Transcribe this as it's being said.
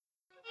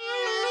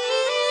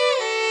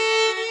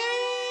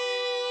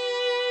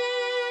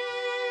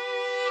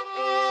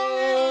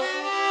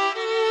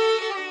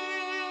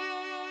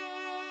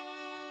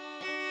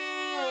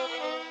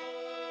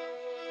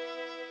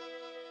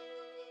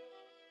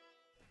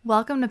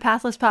Welcome to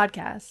Pathless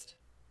Podcast.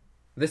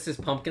 This is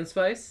Pumpkin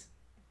Spice.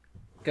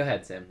 Go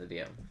ahead, Sam, the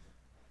DM.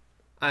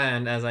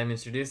 And as I'm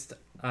introduced,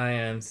 I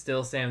am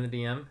still Sam the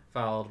DM,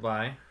 followed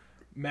by...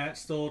 Matt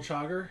still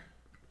Chogger.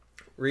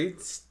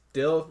 Reed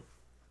still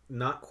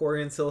not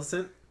Quarian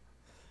Silicent.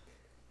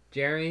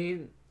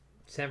 Jeremy,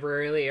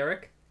 temporarily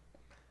Eric.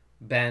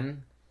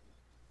 Ben,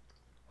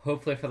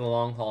 hopefully for the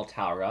long haul,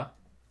 Taura.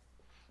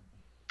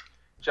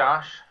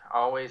 Josh,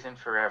 always and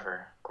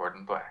forever,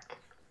 Gordon Black.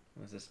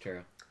 This is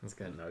true. That's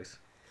good. Nice.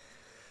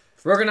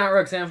 Rogue or not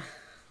rogue, Sam?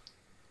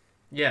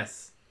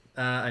 Yes.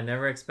 I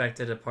never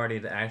expected a party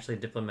to actually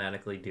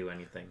diplomatically do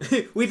anything.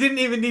 We didn't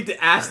even need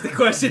to ask the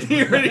question.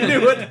 He already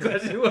knew what the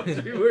question was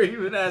before we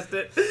even asked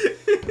it.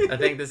 I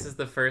think this is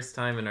the first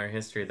time in our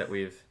history that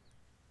we've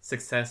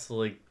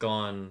successfully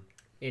gone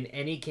In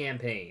any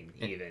campaign,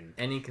 even.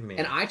 any command.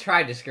 And I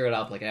tried to screw it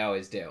up like I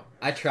always do.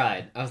 I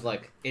tried. I was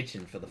like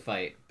itching for the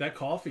fight. That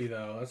coffee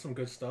though, that's some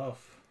good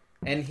stuff.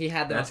 And he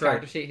had the That's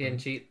character right. sheet. He didn't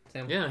cheat,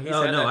 Sam. Yeah, he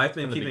Oh said no, that I've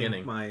been from the keeping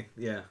beginning. my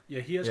Yeah,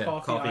 he has Yeah,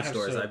 coffee. I coffee have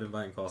stores. soda. I've been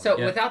buying coffee. So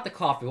Yeah. without the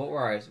coffee, what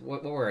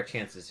were our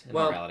chances in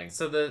Well, morality?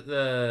 so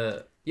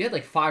the You had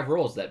like 5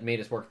 rules that made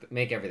us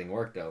make everything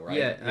work, though, right?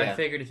 yeah, I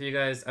figured if you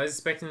guys, I was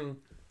expecting,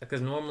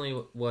 because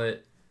normally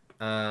what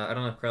I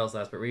don't know if Krell's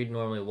last, but Reed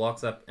normally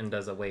walks up and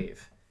does a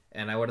wave,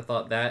 and I would have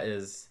thought that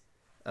is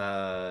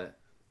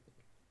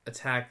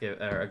attack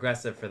or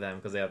aggressive for them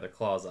because they have their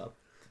claws up.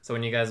 So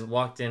when you guys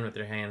walked in with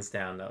your hands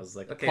down, that was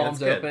like, okay, Palms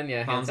that's good. open,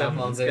 yeah, Palms hands out, open,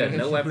 palms that's good. open.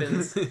 No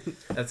weapons.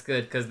 That's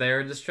good because they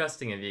were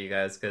distrusting of you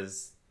guys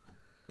because,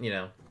 you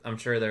know, I'm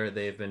sure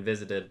they've been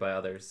visited by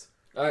others.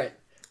 All right.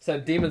 So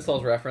Demon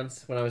Souls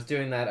reference. When I was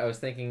doing that, I was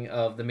thinking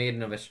of the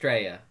Maiden of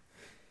Estrella,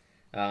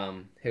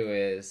 who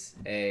is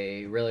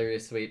a really, really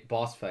sweet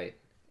boss fight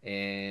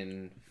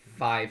in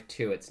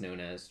 5-2. It's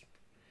known as,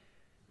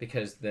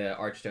 because the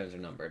archstones are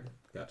numbered.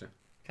 Gotcha.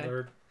 Okay.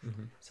 Third.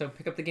 So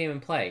pick up the game and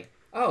play.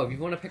 Oh, if you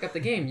want to pick up the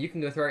game, you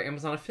can go through our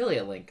Amazon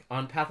affiliate link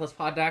on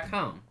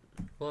pathlesspod.com.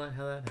 Well,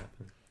 how that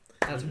happened?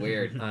 That's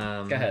weird.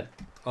 Go ahead.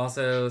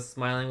 Also,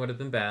 smiling would have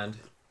been banned.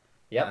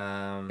 Yep.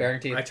 Baring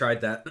teeth. I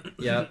tried that.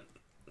 Yep.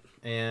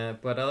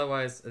 But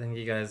otherwise, I think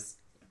you guys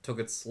took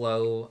it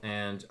slow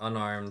and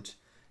unarmed.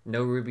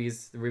 No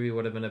rubies. The ruby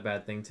would have been a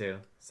bad thing too.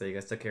 So you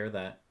guys took care of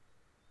that.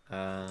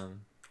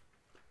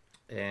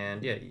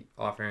 And yeah,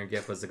 offering a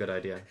gift was a good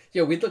idea.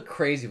 Yo, we'd look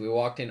crazy. We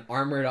walked in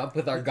armored up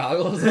with our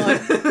goggles on.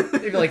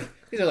 They'd be like,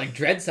 these are like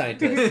dread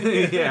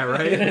scientists. Yeah,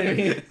 right. You know what I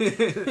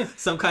mean?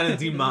 Some kind of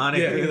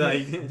demonic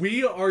like.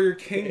 We are your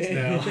kings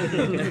now.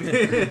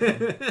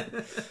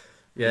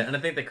 Yeah, and I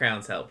think the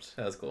crowns helped.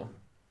 That was cool.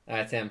 All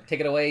right, Sam. Take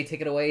it away. Take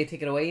it away.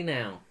 Take it away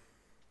now.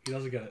 He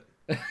doesn't get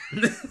it.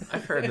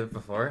 I've heard it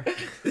before.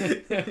 We're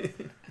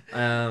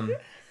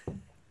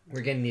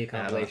getting the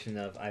compilation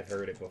of I've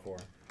heard it before.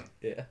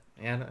 Yeah.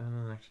 Yeah, I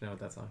don't actually know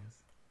what that song is.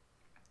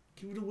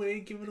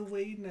 Give it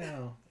away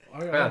now. oh,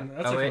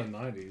 That's like wait. from the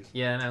 90s.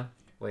 Yeah, I know.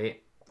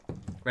 Wait.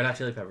 Red Hot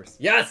Chili Peppers.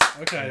 Yes.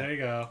 Okay, there you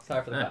go.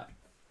 Sorry for the Yeah. bot.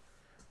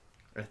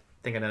 I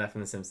think I know that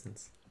from The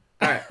Simpsons.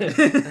 All right.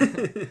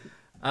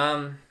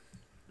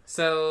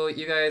 So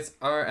you guys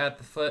are at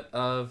the foot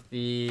of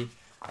the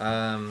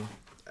kind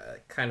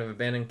of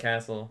abandoned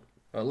castle.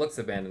 Well, it looks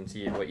abandoned to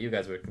you, what you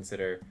guys would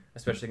consider,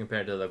 especially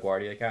compared to the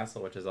Guardia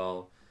Castle, which is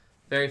all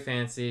very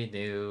fancy,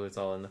 new. It's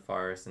all in the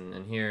forest,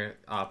 and here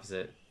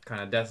opposite,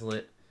 kind of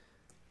desolate,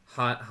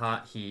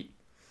 hot heat,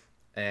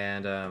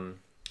 and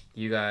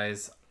you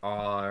guys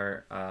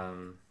are.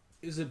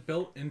 Is it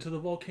built into the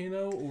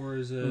volcano or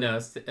is it? No,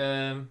 it's,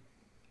 I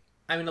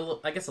mean,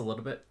 I guess a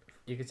little bit.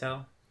 You could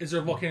tell. Is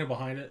there a volcano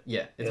behind it?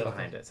 Yeah, it's Yeah.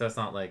 behind it, so it's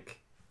not like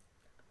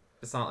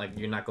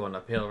you're not going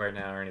uphill right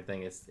now or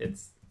anything.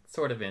 It's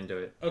sort of into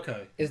it.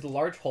 Okay. Is the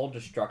large hole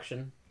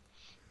destruction?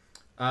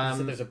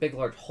 So there's a big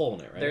large hole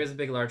in it, right? There is a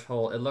big large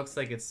hole. It looks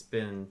like it's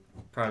been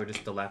probably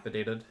just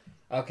dilapidated.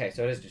 Okay,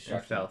 so it is And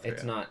destruction. fell through.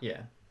 It's not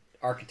Yeah.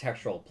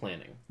 architectural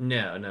planning.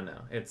 No.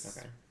 It's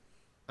Okay.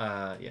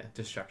 yeah,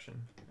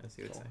 destruction, as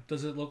you would Cool. say.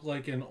 Does it look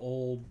like an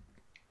old,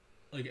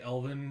 like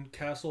elven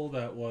castle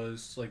that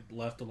was like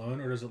left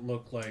alone, or does it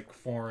look like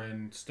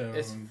foreign stone?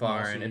 It's foreign.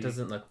 mossy? It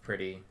doesn't look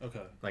pretty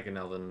Okay. like an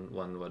elven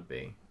one would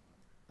be.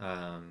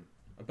 I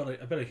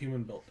bet a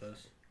human built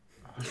this.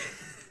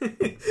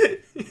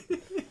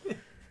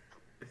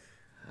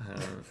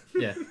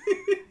 Yeah.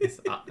 It's,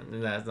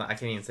 that's not, I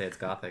can't even say it's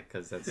gothic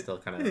because that's still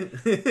kind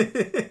of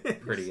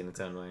pretty in its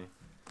own way.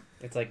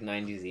 It's like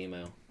 90s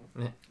emo.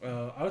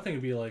 I would think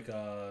it'd be like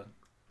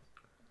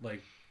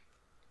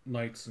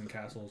knights and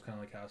castles, kind of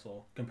like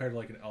castle, compared to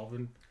like an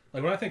elven.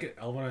 Like when I think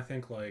elven, I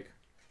think like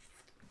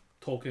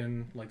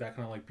Tolkien, like that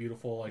kind of like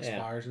beautiful like Yeah.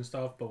 spires and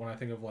stuff. But when I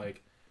think of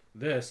like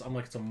this, I'm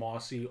like it's a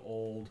mossy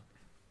old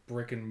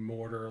brick and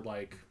mortar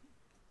like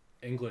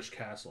English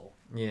castle.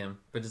 Yeah,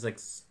 but just like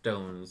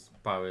stones,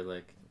 probably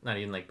like not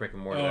even like brick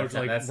and mortar. Oh, it's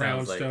like that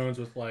round sounds like stones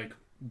with like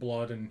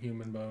blood and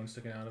human bones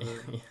sticking out of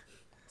it.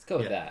 Let's go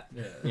with that.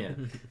 Yeah. yeah.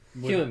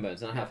 Human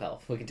bones, not half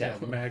health. We can Yeah,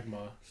 tell.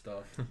 magma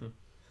stuff.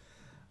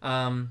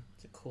 Um,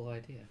 It's a cool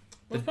idea.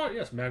 Well, it's probably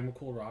magma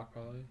cool rock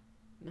probably.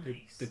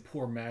 They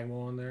pour magma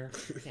on there.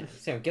 Yeah,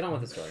 Sam, get on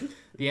with the story.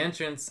 The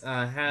entrance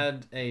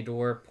had a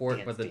door port,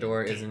 Dance, but the dance,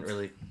 door dance. isn't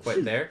really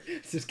quite there.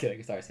 Just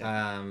kidding. Sorry,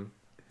 Sam.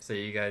 So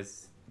you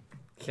guys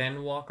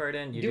can walk right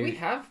in. You do we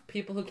have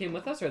people who came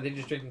with us, or are they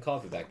just drinking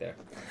coffee back there?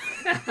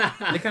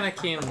 They kind of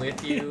came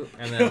with you,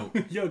 and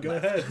then Yo, go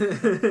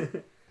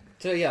ahead.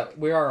 So yeah,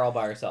 we are all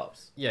by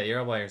ourselves, yeah, you're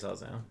all by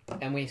yourselves now.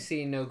 and we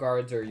see no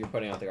guards, or you're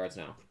putting out the guards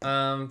now.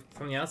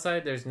 From the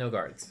outside, there's no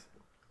guards.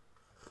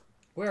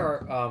 Where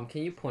are?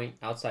 Can you point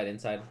outside,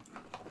 inside,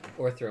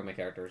 or throw my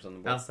characters on the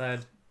board?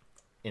 Outside,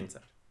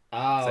 inside.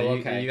 Oh, So you,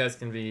 okay. you guys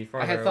can be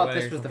farther I had thought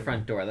away. this was the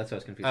front door. That's what I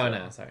was confused. Oh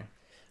about. no, sorry.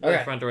 Okay.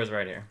 The front door is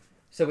right here.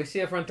 So we see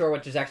a front door,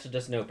 which is actually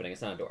just an opening.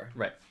 It's not a door.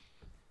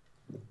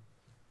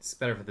 It's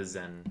better for the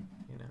Zen,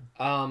 you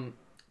know.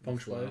 Feng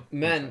shui.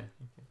 Men,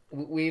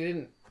 we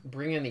didn't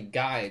bring any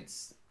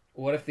guides.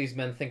 What if these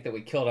men think that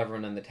we killed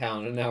everyone in the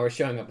town, and now we're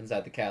showing up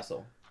inside the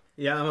castle?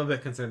 Yeah, I'm a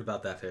bit concerned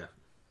about that too.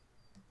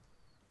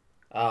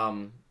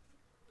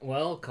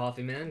 Well,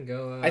 coffee man,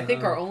 go. I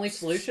think our only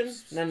solution.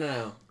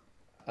 No.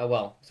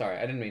 Well, sorry,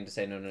 I didn't mean to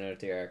say no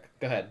to you, Eric.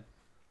 Go ahead.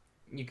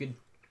 You could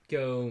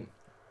go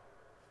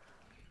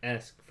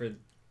ask for.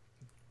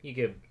 You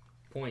could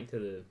point to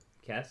the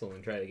castle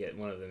and try to get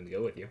one of them to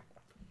go with you.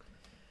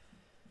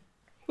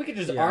 We could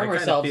just Yeah, I arm kinda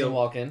ourselves feel- and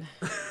walk in,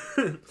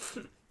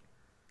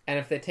 and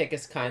if they take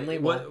us kindly,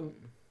 What? we'll...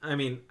 I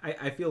mean,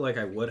 I feel like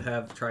I would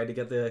have tried to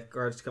get the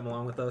guards to come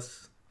along with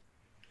us.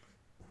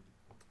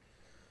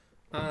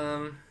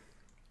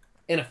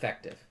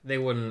 ineffective. They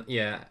wouldn't.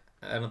 Yeah,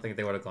 I don't think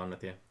they would have gone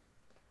with you.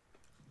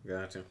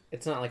 Gotcha.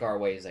 It's not like our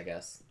ways, I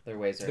guess. Their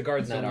ways are The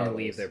guards not don't our want to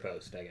leave ways. their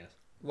post, I guess.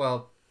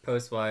 Well,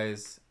 post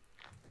wise,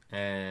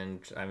 and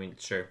I mean,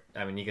 sure.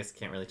 I mean, you guys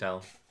can't really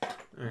tell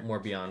Alright. more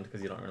beyond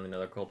because you don't really know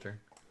their culture.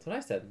 That's what I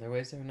said. Their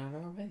ways are not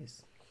our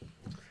ways.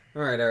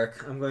 All right,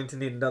 Eric. I'm going to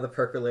need another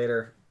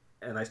percolator,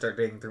 and I start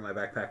digging through my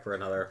backpack for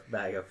another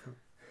bag of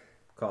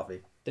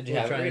coffee. Did you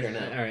We'll have try it and- or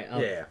no? All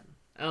right, Yeah.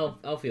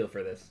 I'll feel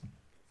for this,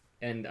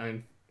 and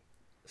I'm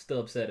still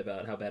upset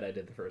about how bad I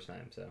did the first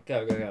time. So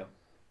Go.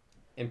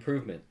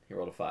 Improvement. You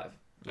rolled a 5.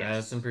 Yeah,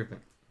 that's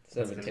improvement. So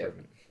that's an 2.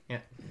 improvement.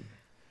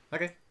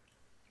 Okay.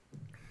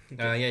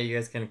 Yeah, you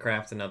guys can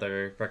craft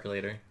another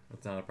percolator.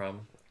 That's not a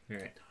problem. All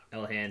right,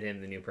 I'll hand him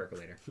the new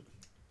percolator.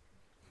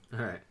 All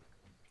right.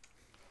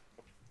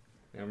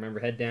 Now remember,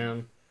 head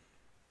down,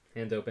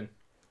 hands open.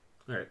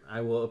 All right.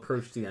 I will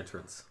approach the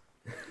entrance.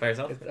 By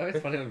yourself? It's always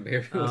funny when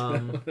beer feels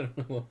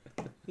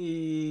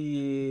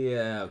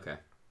Yeah. Okay.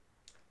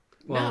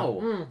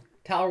 No.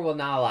 Tower will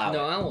not allow No,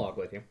 it. I'll walk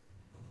with you.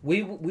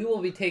 We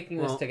will be taking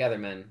this Well- together,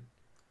 men.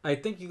 I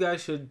think you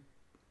guys should.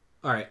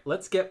 All right.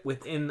 Let's get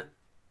within.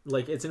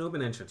 Like it's an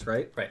open entrance,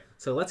 right? Right.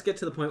 So let's get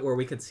to the point where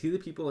we can see the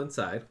people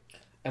inside,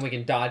 And we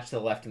can dodge to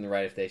the left and the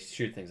right if they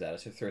shoot things at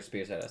us or throw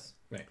spears at us.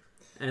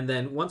 and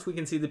then once we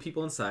can see the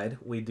people inside,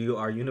 we do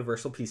our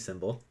universal peace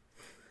symbol,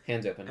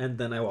 Hands open. and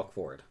then I walk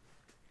forward.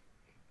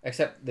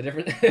 Except the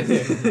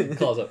different...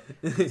 Claws up.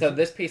 So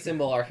this peace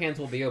symbol, our hands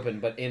will be open,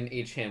 but in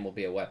each hand will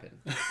be a weapon.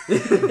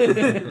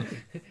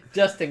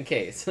 Just in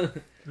case.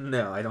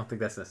 No, I don't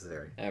think that's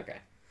necessary. Okay.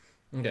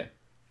 Okay.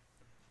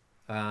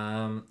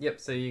 Yep.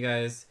 So you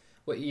guys,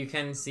 what you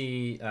can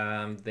see,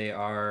 they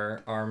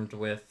are armed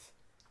with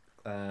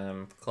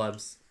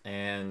clubs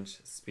and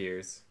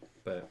spears.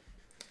 But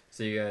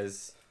so you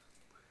guys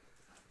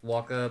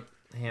walk up,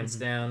 hands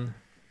down.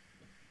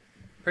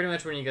 Pretty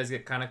much when you guys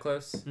get kind of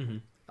close,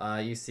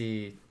 you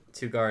see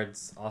 2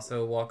 guards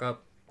also walk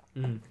up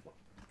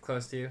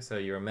close to you. So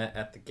you were met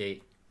at the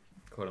gate,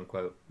 quote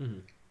unquote,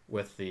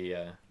 with the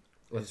I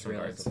with just some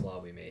realized guards. the flaw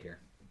we made here.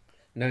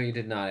 No, you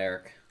did not,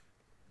 Eric.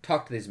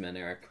 Talk to these men,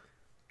 Eric.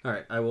 All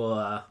right. I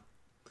will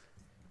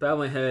bow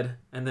my head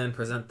and then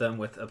present them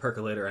with a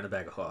percolator and a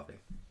bag of coffee.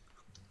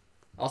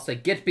 I'll say,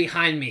 get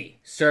behind me,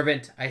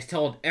 servant. I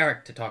told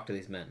Eric to talk to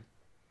these men.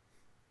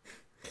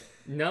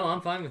 No,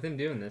 I'm fine with him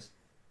doing this.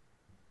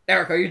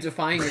 Eric, are you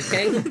defying your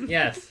king?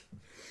 Yes,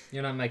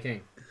 you're not my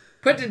king.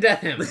 Put to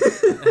death him.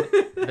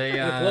 They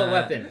With what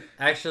weapon?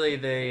 Actually,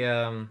 they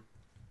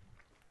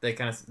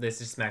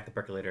just smack the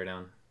percolator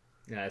down.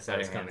 Yeah, I saw Out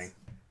it's of your coming. hands.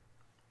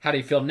 How do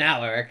you feel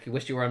now, Eric? You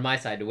wish you were on my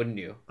side, wouldn't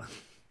you?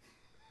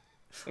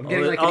 I'm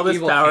getting like all an this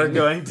evil power king.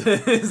 going to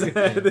his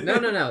head.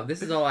 No.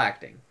 This is all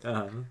acting.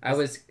 Uh-huh. I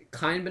was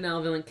kind,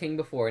 benevolent king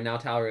before, and now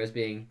Talra is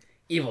being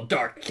evil,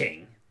 dark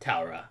king.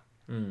 Talra.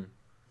 Hmm.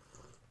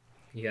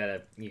 You got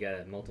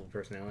a multiple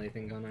personality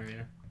thing going on right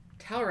now.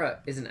 Talra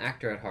is an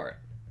actor at heart.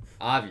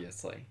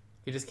 Obviously.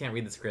 He just can't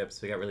read the scripts,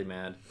 so he got really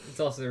mad. It's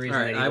also the reason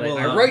All right, that I he will,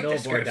 let I write the Milborg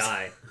scripts.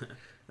 die.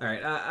 All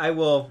right. I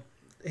will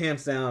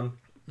hands down,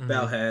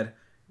 bow head,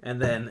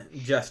 and then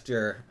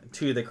gesture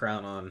to the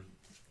crown on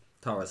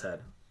Tara's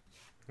head.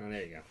 Oh,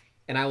 there you go.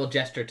 And I will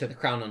gesture to the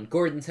crown on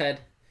Gordon's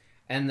head,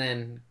 and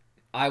then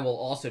I will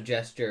also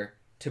gesture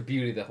to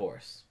Beauty the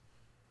horse.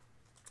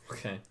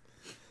 Okay.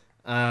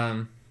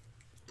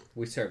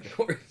 We serve the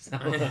horse.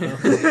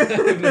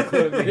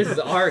 This is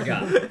our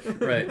guy.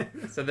 Right.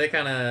 So they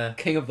kind of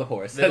King of the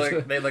horse.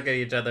 they look at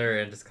each other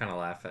and just kind of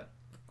laugh at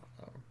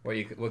what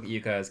you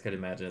guys could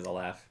imagine as a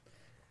laugh.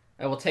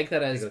 I will take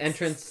that as He goes,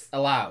 entrance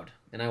allowed,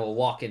 and I will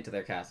walk into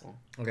their castle.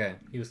 Okay.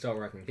 He will start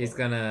working. He's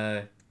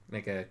gonna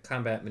make a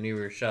combat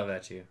maneuver shove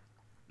at you.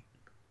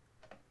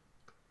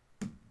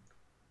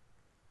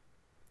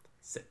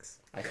 6.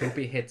 I hope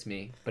he hits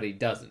me, but he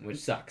doesn't, which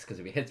sucks, because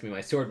if he hits me,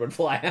 my sword would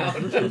fly out.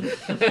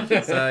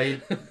 So he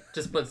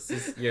just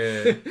puts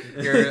you're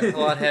a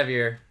lot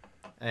heavier,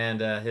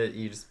 and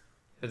you just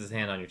puts his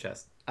hand on your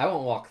chest. I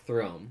won't walk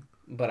through him,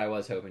 but I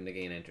was hoping to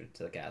gain entrance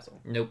to the castle.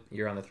 Nope,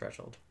 you're on the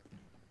threshold.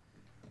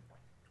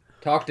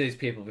 Talk to these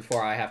people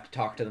before I have to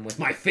talk to them with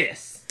my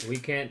fists. We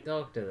can't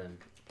talk to them.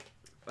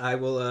 I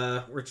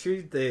will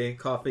retrieve the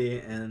coffee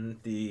and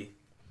the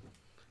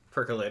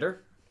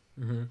percolator.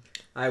 Mm-hmm.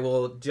 I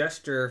will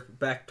gesture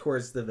back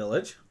towards the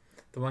village.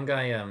 The one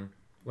guy,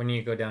 when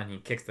you go down, he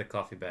kicks the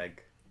coffee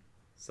bag,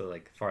 so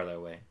like farther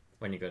away.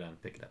 When you go down,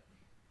 and pick it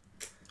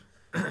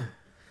up.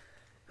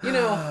 You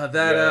know,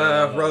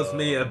 That rubs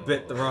me a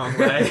bit the wrong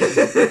way.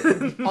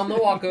 on the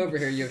walk over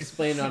here, you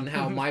explained on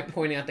how my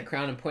pointing at the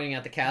crown and pointing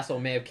at the castle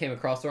may have came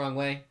across the wrong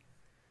way.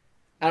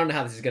 I don't know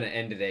how this is going to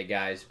end today,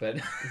 guys, but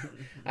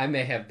I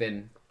may have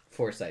been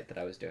foresight that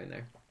I was doing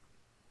there.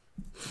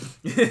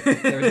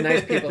 There was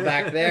nice people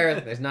back there.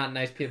 There's not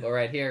nice people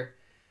right here.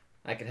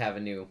 I could have a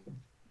new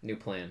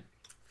plan.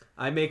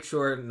 I make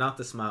sure not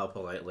to smile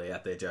politely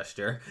at the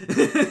gesture.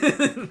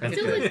 That's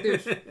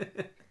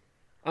good.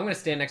 I'm going to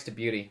stand next to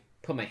Beauty,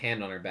 put my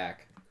hand on her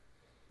back.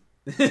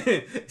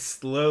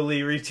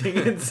 Slowly reaching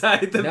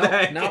inside the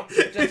bag. No,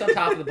 just on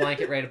top of the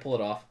blanket, ready to pull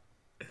it off.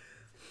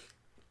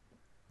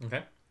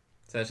 Okay.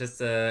 So it's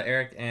just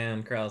Eric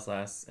and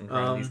Kralslas in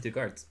front of these 2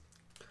 guards.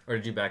 Or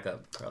did you back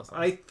up, Kralslas?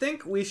 I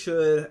think we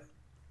should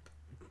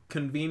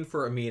convene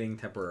for a meeting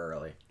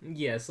temporarily.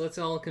 Yes, let's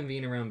all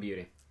convene around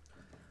Beauty.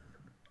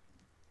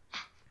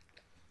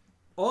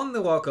 On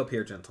the walk up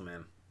here,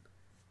 gentlemen,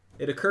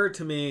 it occurred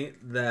to me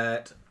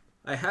that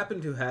I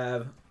happen to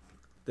have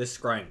this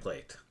scrying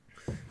plate.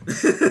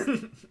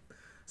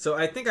 So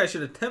I think I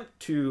should attempt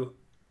to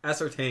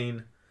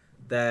ascertain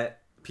that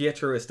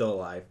Pietro is still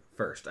alive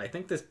first. I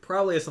think this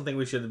probably is something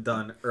we should have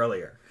done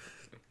earlier.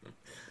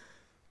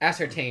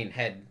 Ascertain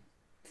head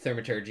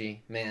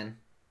thaumaturgy, man.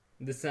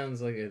 This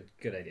sounds like a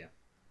good idea.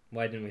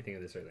 Why didn't we think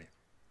of this earlier?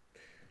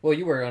 Well,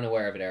 you were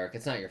unaware of it, Eric.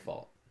 It's not your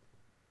fault.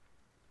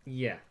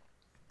 Yeah.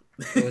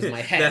 It was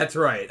my head. That's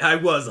right. I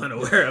was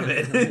unaware of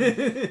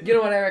it. You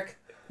know what, Eric?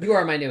 You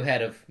are my new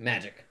head of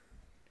magic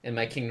in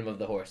my kingdom of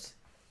the horse.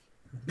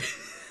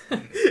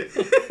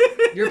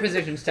 Your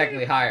position's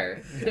technically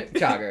higher,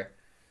 Chogger.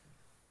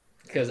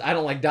 Because I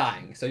don't like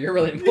dying, so you're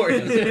really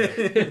important.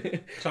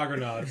 Chogger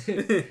nods.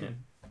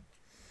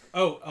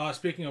 Oh,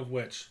 speaking of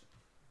which,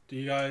 do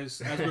you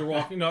guys, as we're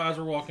walking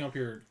up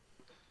here,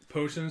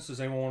 potions, does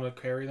anyone want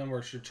to carry them,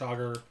 or should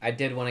Chogger? I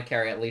did want to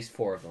carry at least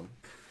 4 of them.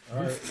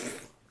 Alright.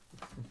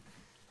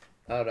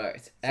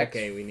 Alright.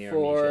 Okay, we need our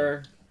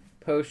 4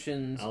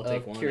 potions I'll of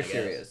take one, Cure I guess.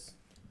 Serious.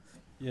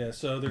 Yeah,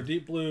 so they're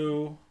deep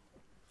blue,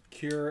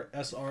 cure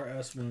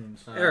SRS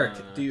wounds. Eric,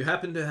 do you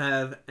happen to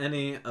have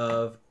any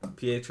of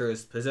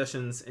Pietro's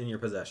possessions in your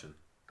possession?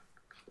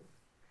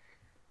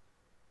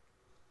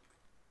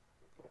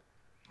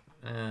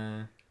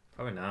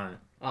 Probably not.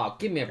 Oh,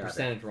 give me a Got it.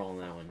 percentage roll on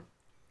that one.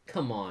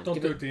 Come on. Don't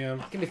give do me, it,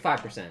 DM. give me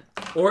 5%.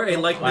 Or a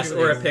likeness Last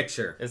or a thing.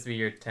 picture? This would be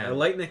your 10. A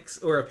likeness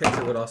or a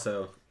picture would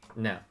also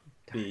No.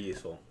 be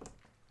useful.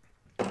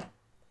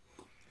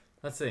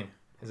 Let's see.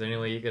 Is there any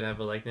way you could have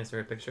a likeness or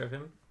a picture of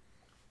him?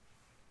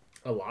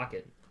 A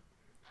locket.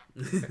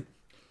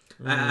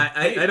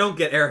 I don't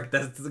get Eric.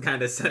 That's the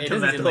kind of He doesn't seem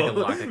sentimental. like a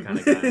locket kind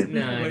of guy.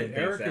 No, I Wait, didn't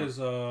Eric think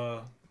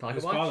so. is Pocket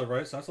his watch? father,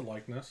 right? So that's a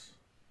likeness.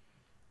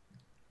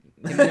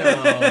 No. I'm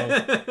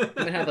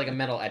going to have like a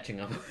metal etching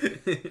of him.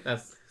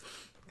 That's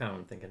kind of what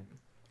I'm thinking.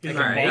 He has,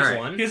 All right, a, all bust- right.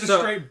 one. he has a So,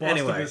 straight bust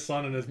anyway. of his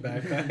son in his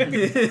backpack.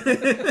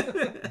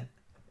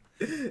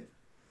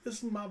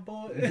 This is my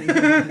boy.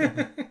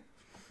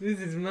 This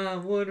is my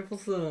wonderful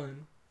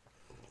son.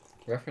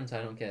 Reference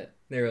I don't get.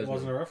 There It was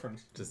wasn't one. a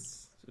reference.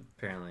 Just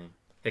apparently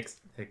Hicks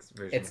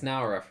version. It's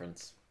now a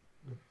reference.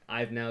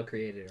 I've now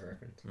created a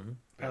reference.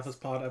 Pathless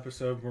Pod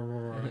episode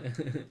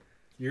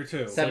year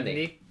 2.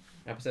 70.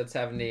 Episode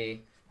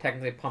 70.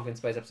 Technically Pumpkin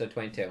Spice episode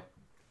 22.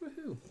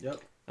 Woohoo.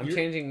 Yep. I'm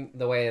changing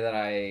the way that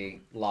I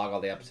log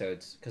all the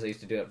episodes because I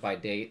used to do it by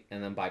date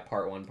and then by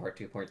part 1, part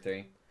 2, part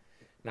 3.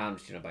 Now I'm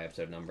just doing it by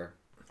episode number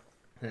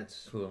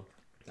That's Cool.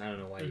 I don't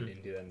know why you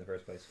didn't do that in the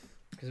first place.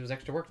 because it was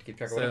extra work to keep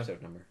track of So- what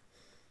episode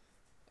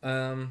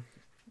number.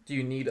 Do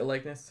you need a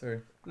likeness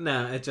or?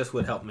 No, it just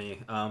would help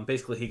me.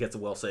 Basically, he gets a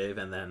will save,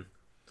 and then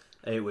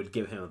it would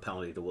give him a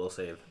penalty to will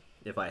save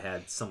if I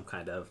had some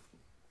kind of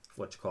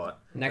what you call it.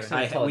 Next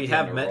time, tell We DM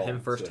have to met roll, him see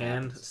what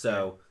firsthand, happens.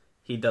 so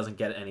he doesn't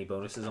get any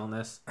bonuses on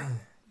this.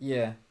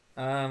 Yeah.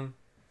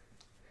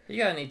 He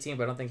got an 18,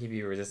 but I don't think he'd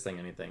be resisting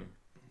anything,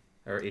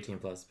 or 18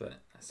 plus. But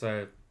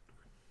so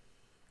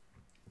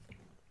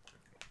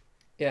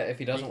Yeah, if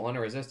he doesn't want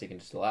to resist, he can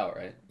just allow it,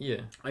 right?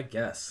 yeah, I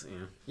guess.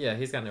 yeah,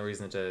 he's got no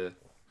reason to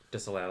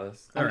disallow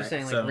this. I'm All just right,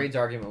 saying, like, so- Reed's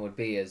argument would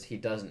be is he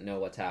doesn't know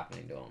what's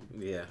happening to him.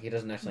 Yeah. He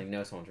doesn't actually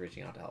know someone's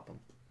reaching out to help him.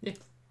 Yeah.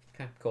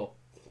 Okay, cool.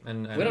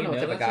 And We don't know what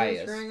type of guy he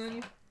is. Scrying on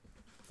you?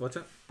 What's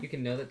that? You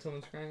can know that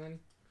someone's scrying on you?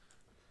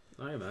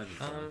 I imagine.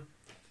 So.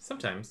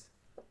 Sometimes.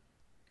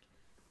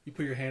 You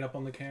put your hand up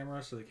on the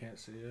camera so they can't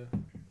see you.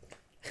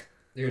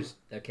 There's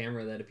a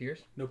camera that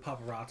appears? No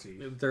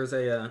paparazzi. There's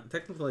a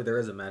technically there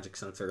is a magic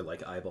sensor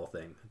like eyeball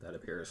thing that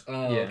appears.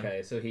 Oh, Yeah.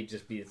 okay. So he'd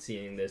just be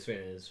seeing this in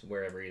his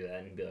wherever he's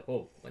at and be like,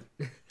 "Oh, what?"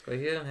 But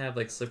he doesn't have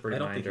like slippery I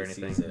don't mind think or he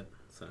anything. sees it.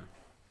 So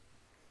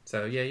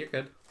So yeah, you're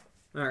good.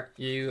 all right.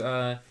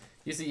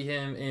 You see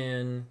him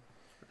in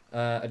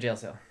a jail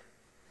cell.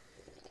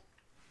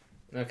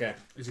 Okay.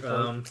 Is he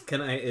close?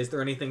 Is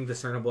there anything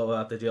discernible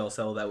about the jail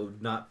cell that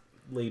would not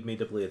lead me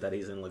to believe that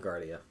he's in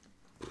LaGuardia?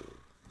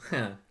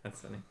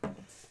 That's funny.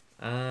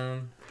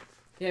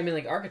 Yeah, I mean,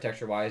 like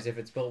architecture-wise, if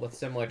it's built with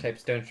similar type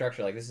stone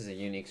structure, like this is a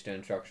unique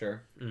stone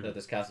structure that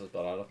this castle is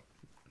built out of.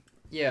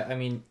 Yeah, I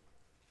mean,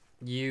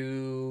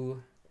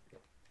 you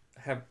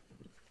have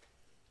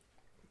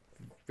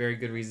very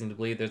good reason to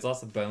believe. There's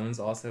lots of bones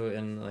also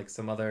in like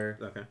some other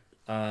Okay.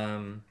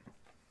 and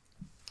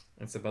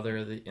some other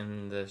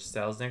in the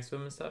cells next to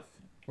him and stuff.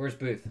 Where's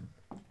Booth?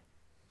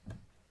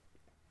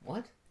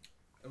 What?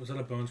 Was that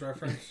a Bones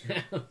reference?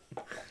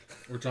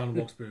 Or John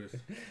Wilkes Booth?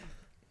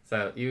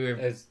 So you have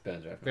It's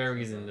Ben's reference. very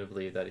reason to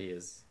believe that he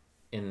is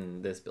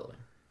in this building.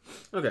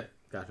 Okay,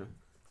 gotcha.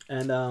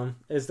 And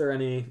is there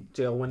any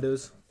jail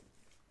windows?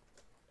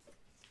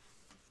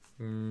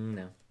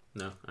 No,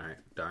 No. All right.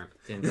 Darn.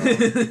 didn't draw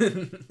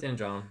him. Didn't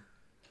draw him.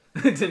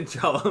 Didn't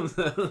draw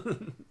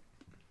him.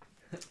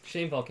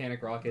 Shame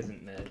volcanic rock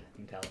isn't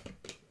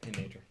metallic in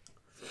nature.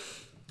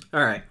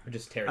 All right. Or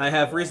just tear it I down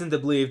have the wall. reason to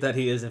believe that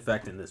he is in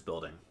fact in this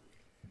building.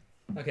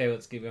 Okay,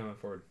 let's keep going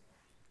forward.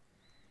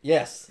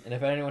 Yes, and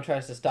if anyone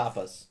tries to stop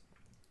us.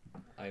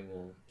 I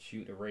will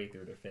shoot a ray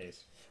through their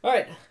face.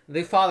 Alright,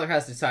 the father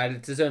has decided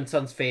it's his own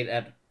son's fate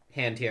at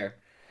hand here.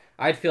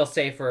 I'd feel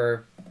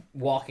safer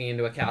walking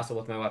into a castle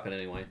with my weapon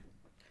anyway.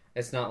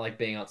 It's not like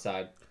being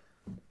outside.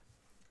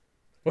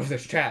 What if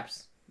there's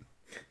traps?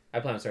 I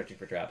plan on searching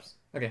for traps.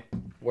 Okay.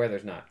 Where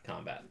there's not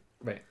combat.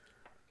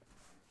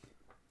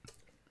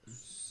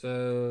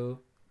 So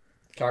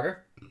Targer?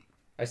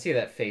 I see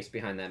that face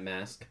behind that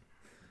mask.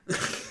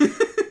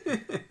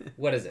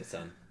 What is it,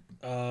 son?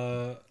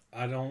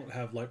 I don't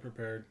have light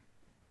prepared.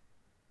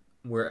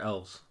 We're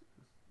elves.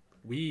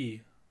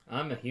 We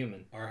I'm a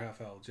human. are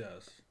half elves,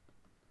 yes.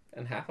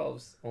 And half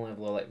elves only have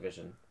low light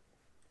vision.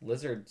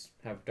 Lizards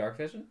have dark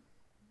vision?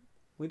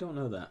 We don't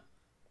know that.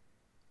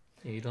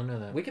 yeah, you don't know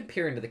that. We could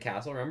peer into the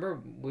castle,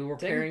 remember? We were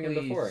peering in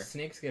Technically, before.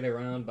 snakes get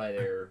around by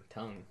their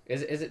tongue.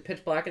 Is it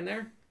pitch black in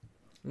there?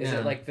 Is No,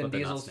 it like Vin but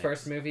they're not Diesel's snakes.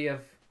 first movie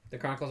of The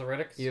Chronicles of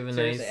Riddick? You have a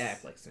Seriously, nice, they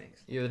act like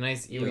snakes. you have a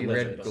nice You eerie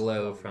lizard red doesn't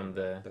glow know. from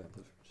the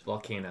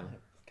volcano.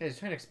 Guys,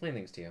 trying to explain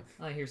things to you.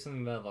 I hear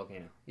something about a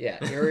volcano. Yeah,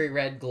 eerie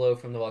red glow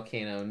from the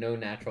volcano, no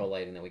natural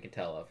lighting that we can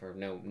tell of, or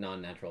no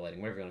non-natural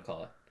lighting, whatever you want to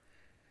call it.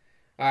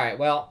 Alright,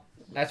 well,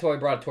 that's why we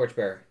brought a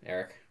torchbearer,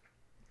 Eric.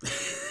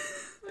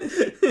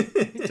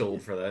 He's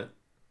old for that.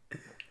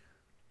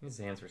 His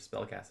hands for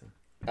spellcasting.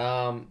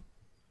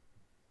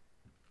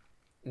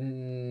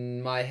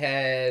 My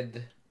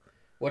head,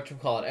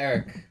 whatchamacallit,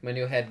 Eric, my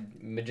new head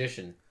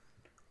magician.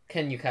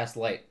 Can you cast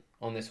light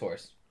on this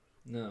horse?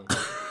 No.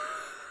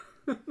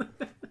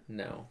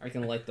 No. I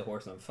can light the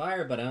horse on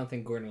fire, but I don't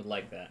think Gordon would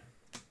like that.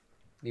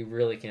 You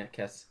really can't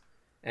cast.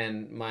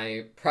 And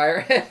my prior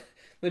head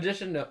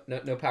magician,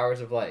 no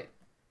powers of light.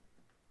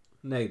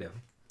 Negative.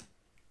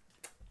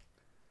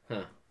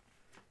 Huh.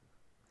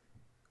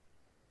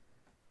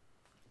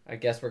 I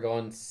guess we're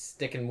going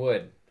stick and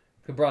wood.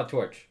 Who brought a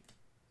torch?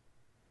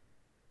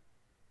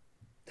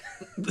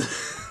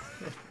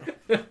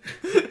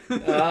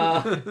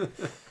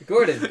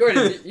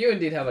 Gordon, you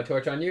indeed have a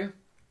torch on you.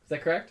 Is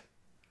that correct?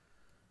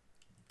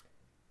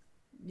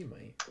 You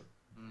might.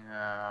 No,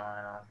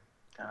 I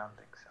don't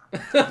think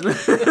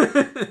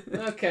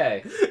so.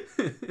 Okay.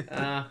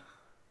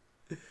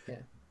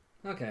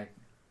 Okay.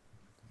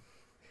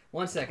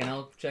 1 second,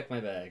 I'll check my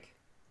bag.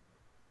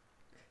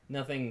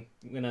 Nothing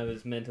when I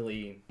was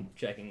mentally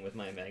checking with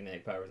my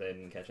magnetic powers, I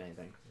didn't catch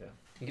anything. So.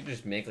 You could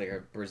just make like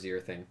a brazier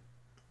thing.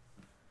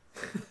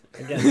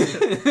 Again,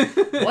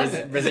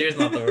 Brazier's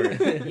not the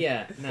word.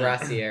 yeah, no.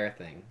 Brassiere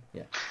thing.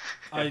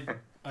 I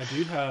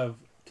do have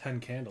 10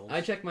 candles.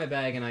 I check my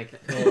bag and I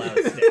pull out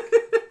a stick.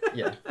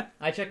 Yeah.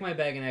 I check my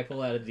bag and I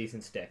pull out a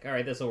decent stick. All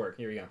right, this will work.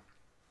 Here we go.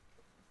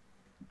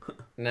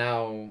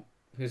 Now,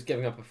 who's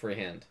giving up a free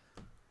hand?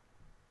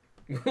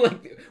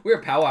 Like we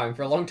were powwowing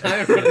for a long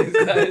time in front of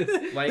these guys.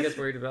 Why are you guys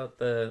worried about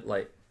the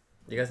light?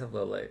 You guys have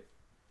low light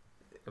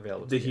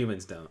available. The to you.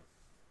 humans don't.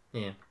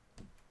 Yeah.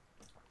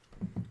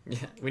 Yeah.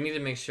 We need to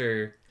make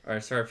sure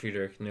our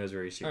sharpshooter knows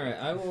where he's shooting. All right,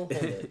 I will hold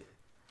it.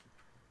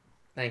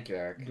 Thank you,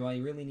 Eric. Do I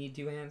really need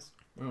 2 hands?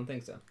 I don't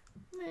think so.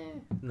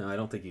 No, I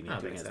don't think you need I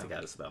to think hands so. to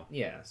cast a spell.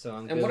 Yeah, so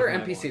I'm. And good what are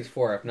with my NPCs one.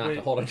 for if not to Wait,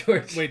 hold a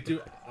torch? Wait,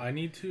 do I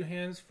need 2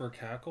 hands for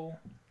cackle?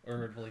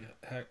 Or like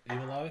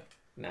evil eye?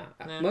 Nah.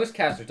 Nah. Most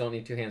casters don't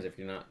need 2 hands if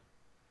you're not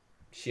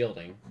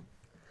shielding.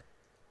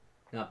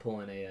 Not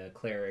pulling a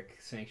cleric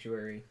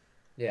sanctuary.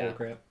 Yeah. Bull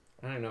crap.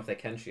 I don't even know if they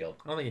can shield.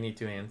 I don't think you need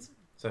 2 hands,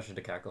 especially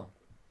to cackle.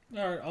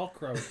 All right, I'll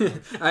cry with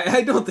torch.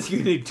 I don't think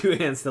you need 2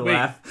 hands to Wait.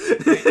 laugh.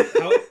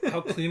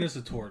 How clean is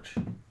the torch?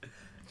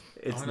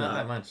 It's Oh, not.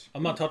 that much.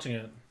 I'm not touching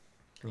it.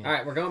 Yeah. All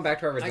right, we're going back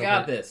to our I original.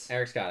 got plan. this.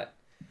 Eric's got it.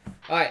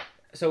 All right,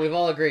 so we've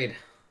all agreed.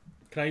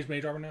 Can I use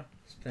Mage Armor now?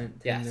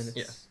 Spent 10 Yes. minutes.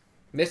 Yes.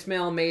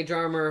 Mistmail mage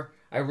armor.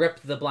 I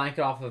ripped the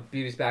blanket off of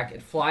Beauty's back.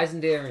 It flies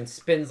in the air and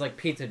spins like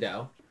pizza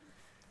dough.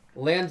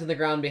 Lands on the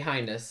ground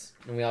behind us,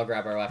 and we all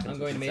grab our weapons. I'm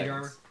going to within mage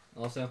armor seconds.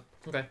 also.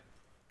 Okay.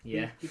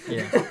 Yeah.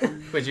 Yeah.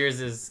 But yours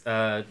is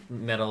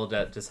metal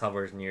that just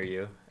hovers near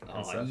you. and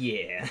Oh stuff.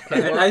 yeah.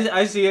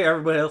 I see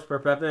everybody else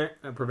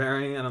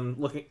preparing, and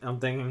I'm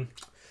thinking,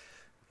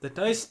 the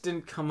dice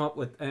didn't come up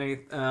with any.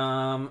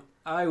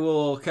 I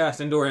will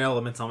cast Enduring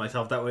Elements on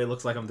myself. That way, it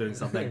looks like I'm doing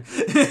something.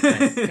 Can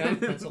I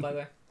have a pencil by the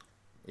way?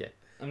 Yeah.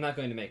 I'm not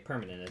going to make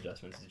permanent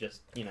adjustments. It's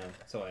just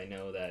so I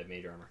know that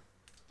mage armor.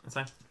 That's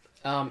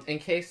fine. In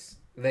case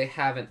they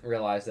haven't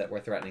realized that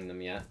we're threatening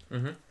them yet,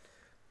 Mhm.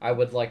 I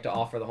would like to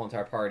offer the whole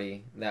entire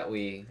party that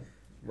we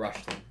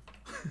rush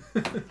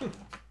them.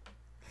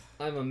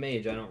 I'm a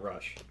mage. I don't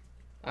rush.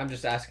 I'm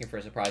just asking for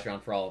a surprise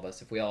round for all of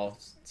us. If we all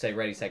say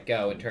ready, set,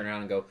 go, and turn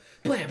around and go,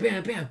 bam,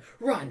 bam, bam,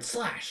 run,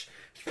 slash,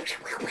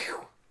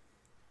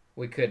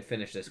 we could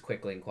finish this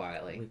quickly and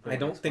quietly. I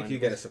don't think you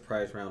get a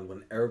surprise round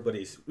when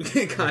everybody's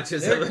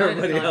conscious They're of kind of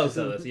everybody conscious else.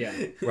 of us, yeah.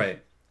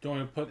 Right. Do you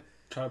want to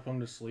try to put him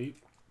to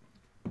sleep?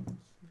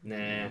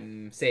 Nah,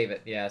 Save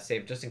it. Yeah,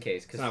 save it just in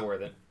case. it's not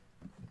worth it.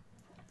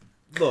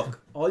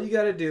 Look, all you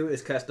gotta do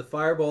is cast a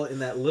fireball in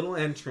that little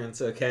entrance,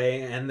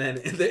 okay? And then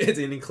it's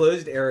an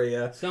enclosed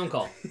area. Stone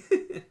call.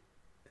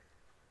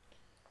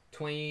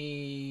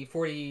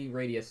 40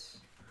 radius.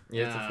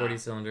 Yeah, it's a 40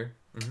 cylinder.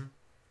 Mm-hmm.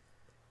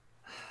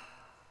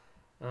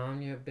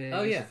 I'm your biggest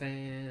Oh, yeah.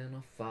 fan.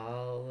 I'll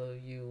follow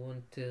you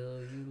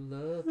until you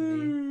love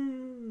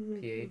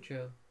me.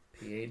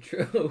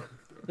 Pietro.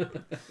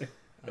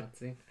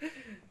 Nazi.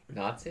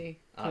 Nazi?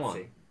 Come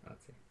on.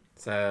 Nazi.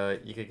 So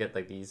you could get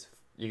like these.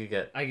 You could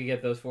get. I could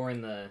get those 4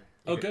 in the.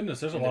 Oh goodness,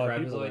 there's a In the lot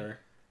of people trapezoid? there.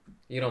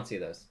 You don't see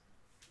those.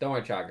 Don't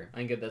worry, Chogger. I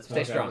can get that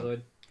small Stay strong.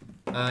 trapezoid.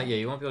 Yeah,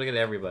 you won't be able to get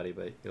everybody,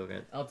 but you'll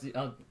get. I'll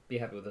be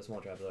happy with a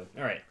small trapezoid.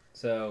 All right.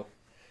 So,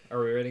 are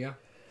we ready to go?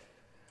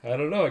 I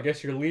don't know. I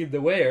guess you're leading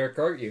the way, Eric,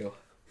 aren't you?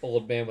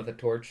 Old man with a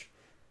torch.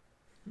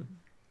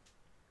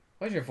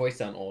 Why does your voice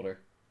sound older?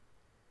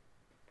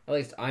 At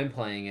least I'm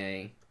playing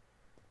a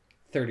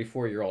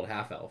 34-year-old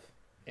half-elf.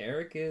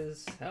 Eric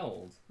is how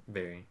old?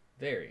 Very.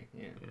 Very.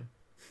 Yeah.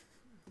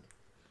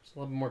 Just a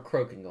little bit more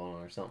croaking going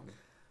on or something.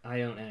 I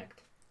don't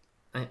act.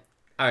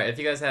 All right, if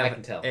you guys I have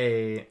can tell.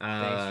 a.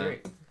 Thanks,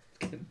 straight.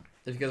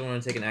 If you guys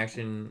want to take an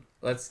action,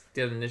 let's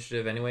get an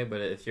initiative anyway.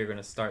 But if you're going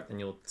to start, then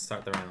you'll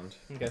start the round.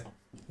 Okay.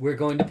 We're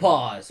going to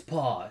pause.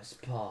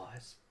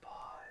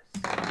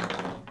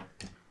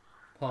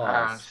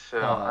 So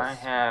I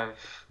have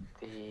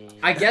the.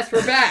 I guess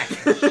we're back.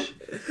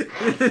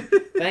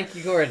 Thank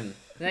you, Gordon.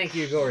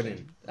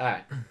 All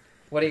right.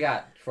 What do you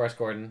got for us,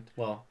 Gordon?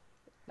 Well,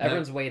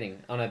 everyone's waiting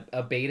on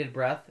a bated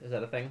breath. Is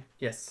that a thing?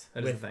 Yes,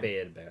 that is With the thing.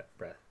 bated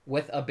breath.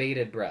 With a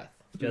bated breath.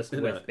 Just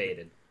No. with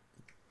baited.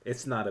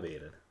 It's not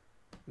abated.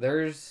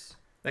 There's.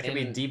 That can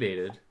be And-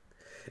 debated.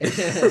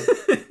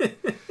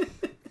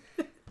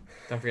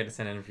 Don't forget to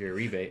send in for your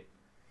rebate.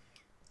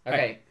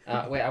 Okay.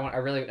 Wait.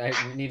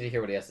 I need to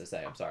hear what he has to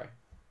say. I'm sorry,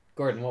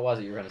 Gordon. What was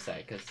it you were going to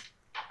say? Because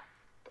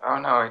Oh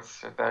no,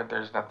 it's that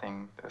there's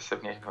nothing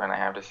significant I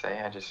have to say.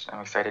 I'm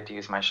excited to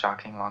use my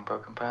shocking longbow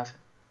composite.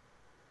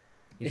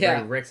 He's Yeah,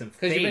 very Rick's and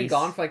you've been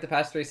gone for like the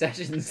past 3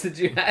 sessions since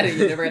you had it.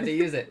 You never had to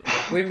use it.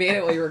 We made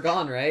it while you were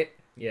gone, right?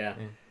 Yeah.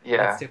 Yeah,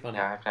 That's too funny.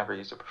 yeah, I've never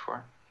used it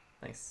before.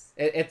 Nice.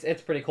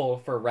 It's pretty cool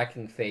for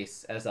wrecking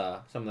face, as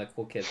some of the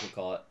cool kids would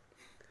call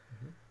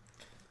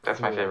That's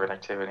my Cool. favorite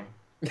activity.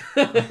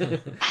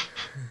 it.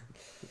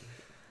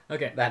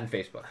 Okay. That and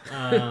Facebook.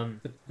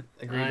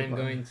 Agreed I'm upon.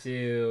 going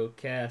to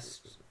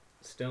cast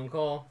Stone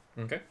Call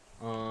Okay.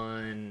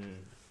 on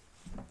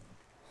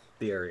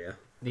The area.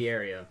 the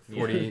area. Yeah.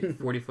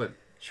 40 foot.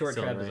 Short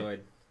cylinder, trapezoid.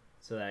 right?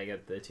 So that I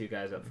get the 2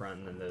 guys up front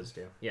and then those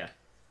 2. Yeah.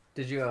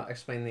 Did you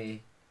explain the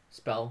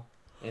spell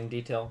in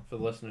detail for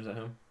the listeners at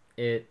home?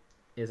 It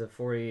is a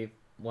 40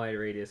 wide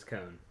radius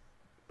cone.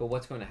 But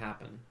what's going to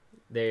happen?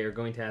 They are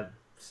going to have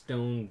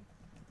stone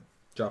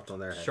Dropped on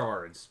their head.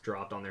 shards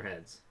dropped on their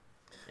heads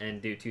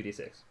and do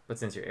 2d6. But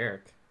since you're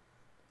Eric,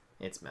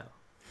 it's metal.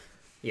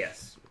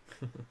 Yes.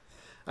 All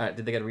right.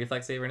 Did they get a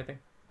reflex save or anything?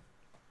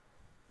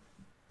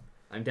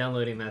 I'm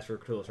downloading Master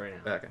Tools right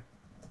now. Okay.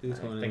 Who's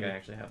I going think I in?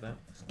 actually have that.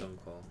 Stone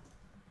Call.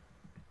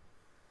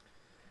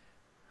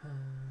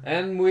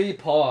 And we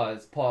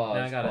pause. No,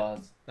 I got it.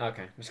 Pause.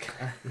 Okay. Just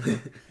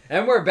kidding.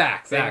 And we're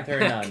back. Second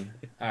turn done.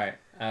 All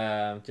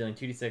right. Dealing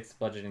 2d6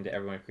 bludgeoning to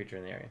every creature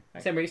in the area.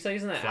 All Sam, are you still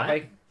using that app Flat?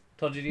 I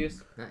told you to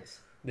use? Nice.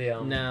 The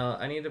right. No,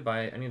 I need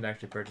to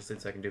actually purchase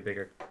it so I can do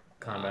bigger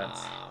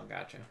combats. Oh,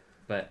 gotcha.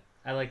 But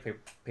I like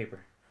paper.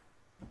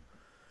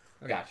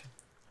 Gotcha.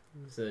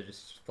 So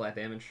just flat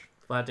damage.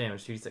 Flat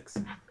damage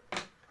 2d6.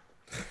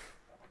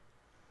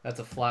 That's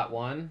a flat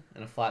 1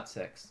 and a flat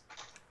 6.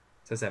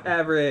 So 7.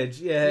 Average.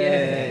 Yay.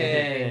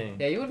 Yay.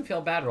 Yeah, you wouldn't feel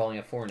bad rolling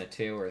a 4 and a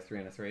 2 or a 3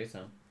 and a 3,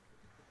 so.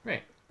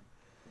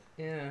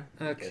 Yeah.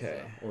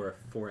 Okay. Or a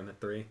 4 and a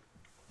 3.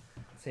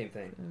 Same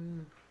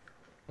thing.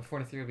 A 4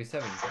 and a 3 would be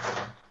 7.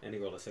 And he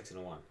rolled a 6 and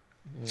a 1.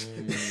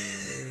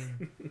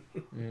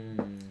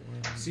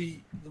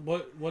 See,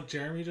 what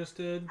Jeremy just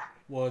did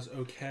was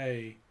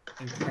okay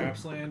in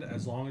Crapsland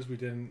as long as we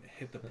didn't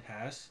hit the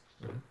pass,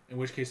 in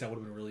which case that would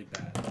have been really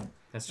bad.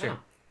 That's true. Oh.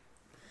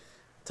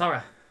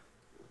 Tara.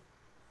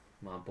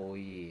 My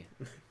boy.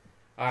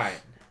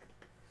 Alright.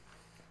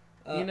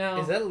 You know-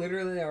 is that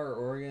literally our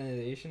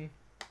organization?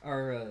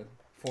 Our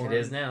forum? It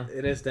is now.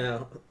 It is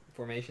now.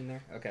 Formation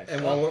there? Okay.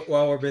 And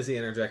while we're busy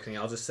interjecting,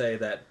 I'll just say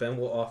that Ben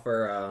will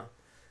offer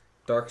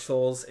Dark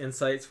Souls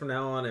insights from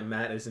now on, and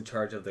Matt is in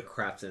charge of the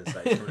Craps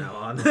insights from now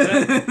on.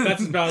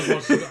 That's about as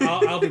much as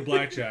I'll do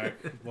blackjack,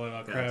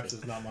 but craps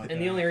is not my thing.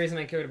 And the only reason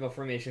I cared about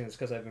formation is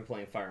because I've been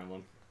playing Fire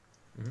Emblem.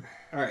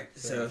 All right,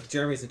 so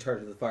Jeremy's in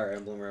charge of the Fire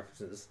Emblem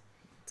references.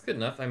 It's good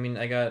enough. I mean,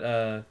 I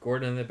got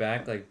Gordon in the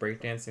back, like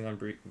breakdancing on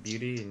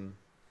Beauty, and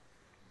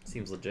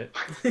seems legit.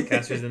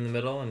 Caster's in the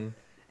middle, and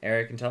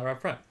Eric and Teller up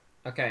front.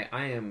 Okay,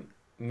 I am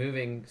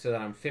moving so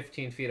that I'm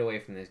 15 feet away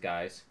from these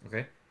guys.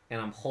 Okay. And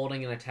I'm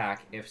holding an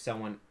attack if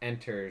someone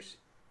enters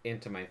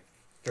into my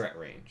threat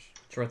range.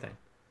 Sure thing.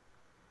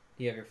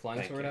 Do you have your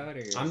flying Thank sword you. out?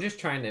 Or your... I'm just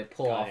trying to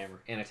pull God off hammer.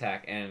 an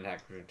attack and an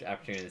attack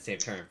opportunity in the same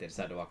turn if they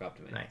decide to walk up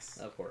to me. Nice.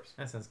 Of course.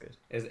 That sounds good.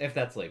 If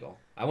that's legal.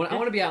 I want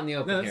to be out in the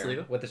open No, that's here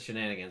legal. with the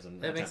shenanigans. And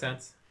That makes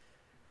attempting. sense.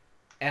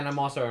 And I'm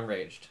also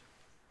enraged.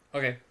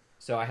 Okay.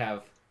 So I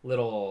have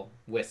little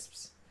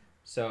wisps.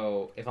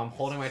 So if I'm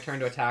holding my turn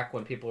to attack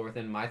when people are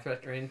within my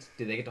threat range,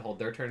 do they get to hold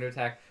their turn to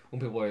attack when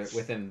people are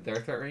within their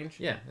threat range?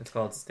 Yeah, it's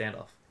called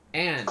standoff.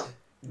 And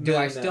do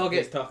I still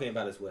He's get... talking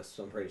about his wisps,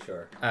 I'm pretty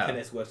sure. Oh. Can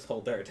his wisps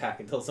hold their attack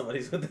until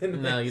somebody's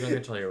within? No, you don't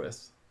control your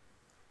wisps.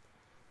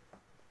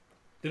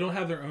 They don't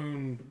have their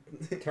own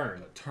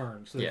Turn.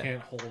 turn, so they Yeah.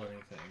 can't hold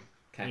anything.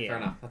 Okay, Yeah. fair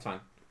enough. That's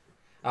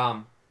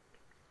fine.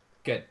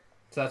 Good.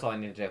 So that's all I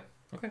need to do.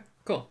 Okay,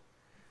 cool.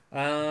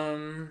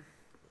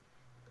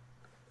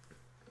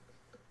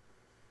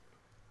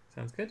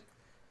 Sounds good.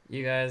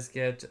 You guys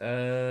get,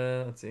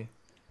 let's see.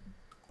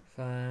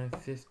 5,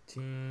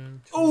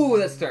 15... Ooh,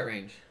 that's threat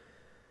range.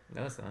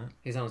 No, it's not.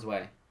 He's on his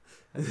way.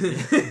 I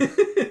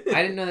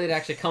didn't know they'd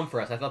actually come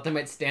for us. I thought they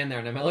might stand there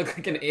and I might look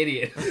like an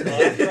idiot.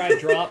 Well, after I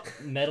drop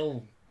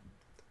metal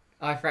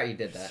Oh, I forgot you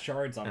did that.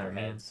 shards on Oh, their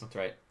man. heads. That's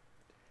right.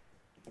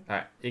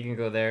 Alright, you can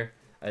go there.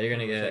 You're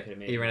gonna I wish I get... could've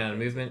made You ran out of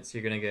more movement, so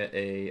you're gonna get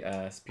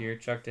a spear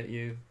chucked at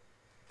you.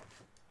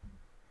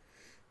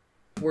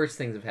 Worst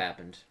things have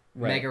happened.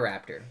 Right. Mega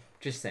Raptor.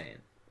 Just saying.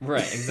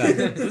 Right,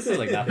 exactly. This is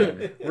like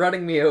nothing.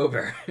 Running me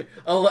over.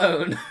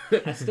 Alone.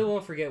 I still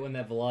won't forget when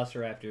that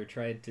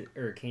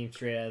Velociraptor came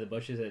straight out of the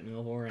bushes at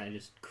Milvor and I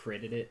just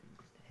critted it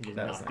and just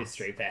That was knocked it nice.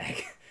 straight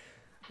back.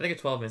 I think a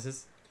 12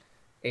 misses.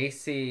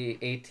 AC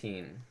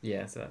 18.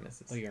 Yeah, so that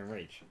misses. Oh, you're in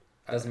rage.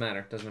 Doesn't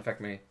matter. Doesn't affect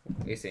me.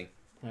 AC.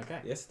 Okay.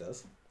 Yes, it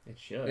does. It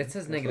should. It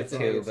says That's negative what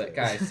 2, it's but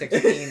saying. guys,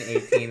 16,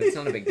 18, it's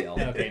not a big deal.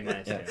 Okay,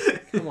 minus Yeah.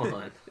 2. Come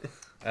on.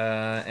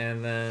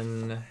 And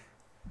then...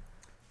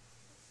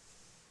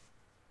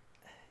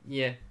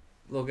 Yeah,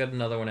 we'll get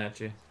another one at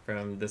you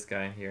from this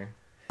guy here.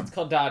 It's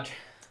called dodge.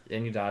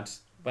 And you dodged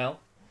well.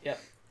 Yep.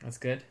 That's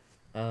good.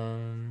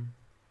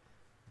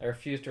 I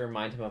refuse to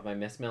remind him of my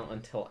mismount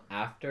until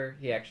after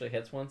he actually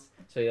hits once,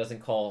 so he doesn't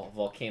call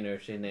volcano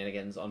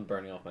shenanigans on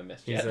burning off my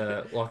mist He's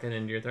yet. walking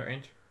into your threat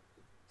range.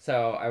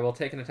 So I will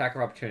take an attack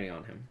of opportunity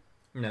on him.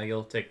 No,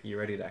 you'll take your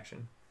ready to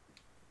action.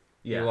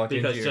 Yeah, You walk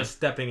into because your- just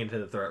stepping into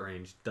the threat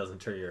range doesn't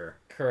trigger.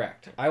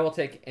 Correct. I will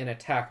take an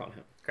attack on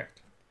him.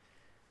 Correct.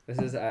 This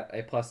is at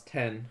a plus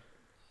 10.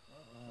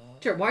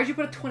 Sure, why did you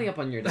put a 20 up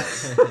on your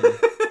dice?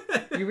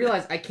 You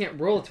realize I can't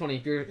roll a 20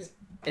 if yours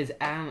is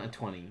on a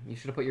 20. You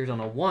should have put yours on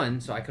a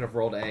 1, so I could have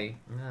rolled a...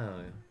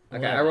 No.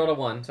 Okay, I rolled a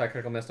 1, so I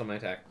critical missed on my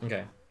attack.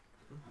 Okay.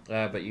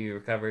 But you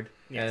recovered.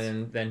 Yes.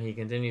 And then he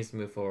continues to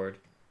move forward,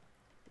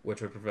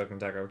 which would provoke an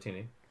attack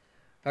opportunity.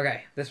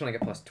 Okay, this one I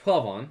get plus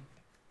 12 on.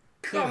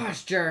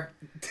 Gosh, Jer!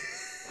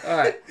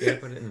 Alright, You gotta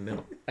put it in the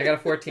middle. I got a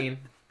 14.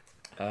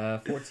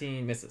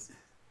 14 misses.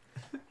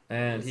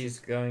 And he's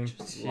going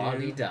to...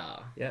 La-di-da.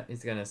 Yeah,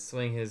 he's gonna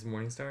swing his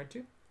Morningstar at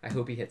you. I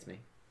hope he hits me.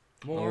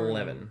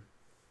 11.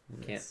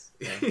 Can't. Miss.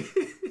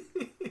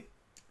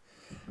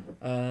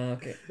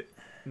 Okay.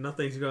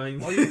 Nothing's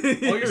going. All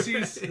you see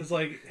is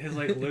like his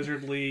like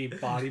lizardly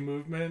body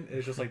movement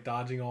is just like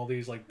dodging all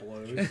these like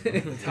blows.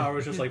 The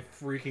tower's just like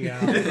freaking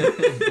out.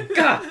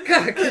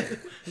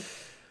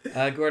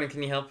 Gordon,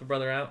 can you help a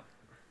brother out?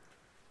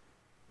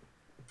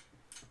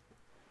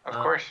 Of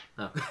course.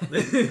 Oh.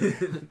 Does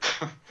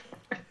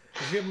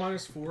he get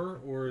 -4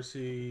 or is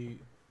he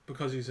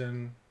because he's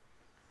in?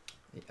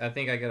 I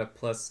think I got a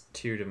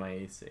 +2 to my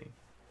AC.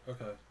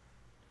 Okay,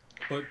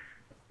 but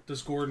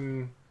does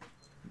Gordon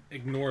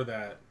ignore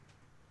that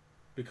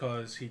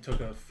because he took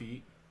a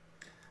feat?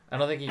 I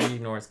don't think he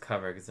ignores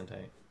cover because I'm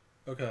tight.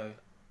 Okay,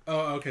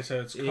 Oh, okay,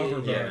 so it's cover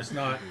Yeah. bonus,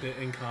 not the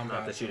in combat.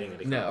 Not the shooting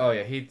at No, oh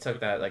yeah, he took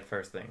that like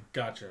first thing.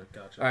 Gotcha.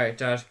 All right,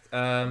 Josh.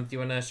 Do you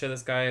want to show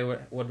this guy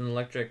what an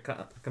electric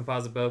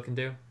composite bow can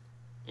do?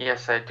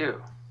 Yes, I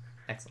do.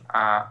 Excellent.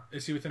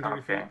 Is he within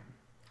 30 feet? Okay.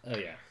 Oh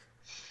yeah.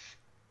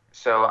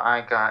 So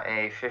I got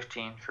a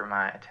 15 for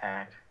my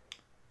attack.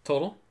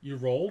 Total. You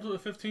rolled a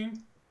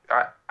 15?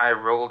 I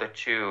rolled a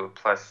 2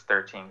 plus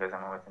 13 because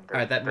I'm within 30. All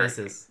right, that 30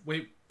 misses.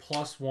 Wait,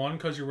 plus 1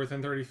 because you're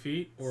within 30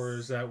 feet? Or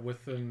is that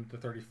within the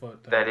 30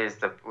 foot? That is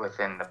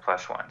within the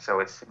plus 1. So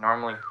it's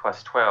normally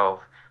plus 12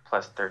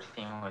 plus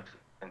 13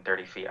 within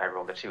 30 feet. I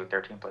rolled a 2.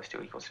 13 plus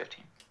 2 equals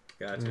 15.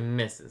 Gotcha.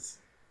 Misses.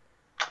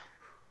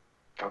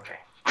 Okay.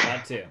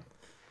 Got 2.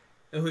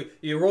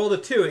 You rolled a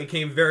 2 and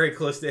came very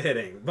close to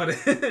hitting, but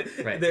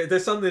Right.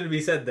 there's something to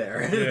be said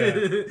there.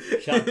 Yeah.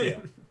 Shot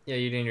 2. Yeah,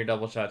 you're doing your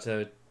double shot.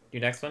 So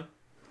your next one.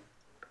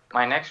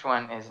 My next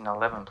one is an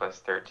 11 plus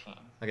 13.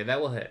 Okay, that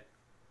will hit.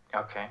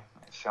 Okay.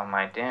 So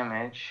my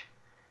damage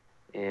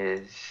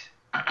is...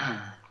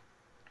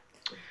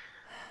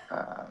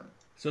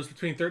 So it's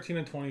between 13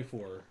 and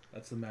 24.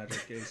 That's the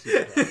magic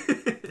AC.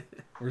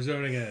 We're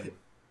zoning in.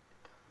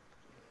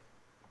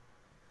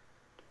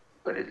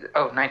 what is it?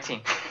 Oh,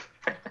 19.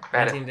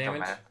 19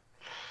 damage?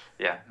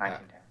 Yeah, 19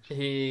 damage.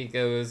 He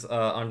goes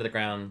onto the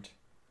ground,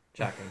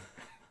 shocking.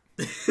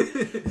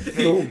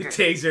 Boom,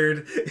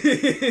 tasered.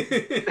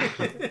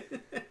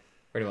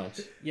 Pretty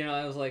much. You know,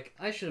 I was like,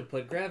 I should have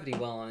put gravity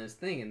well on his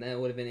thing, and that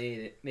would have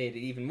made it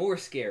even more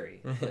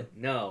scary. But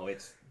no,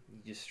 it's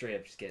you just straight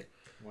up just get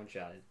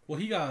one-shotted. Well,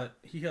 he had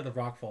the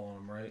rock fall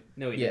on him, right?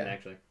 No, he Yeah. didn't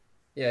actually.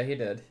 Yeah, he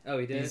did. Oh,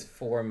 he did. These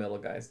 4 middle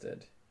guys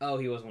did. Oh,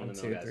 he was one of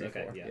the 2, middle guys. 3,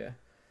 Okay, 4.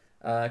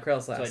 yeah.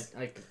 Krell's So last.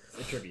 I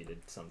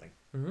attributed something.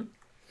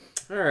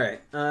 All right,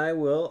 I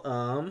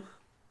will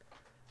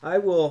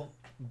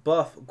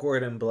buff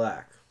Gordon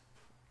Black.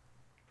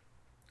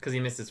 Because he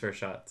missed his first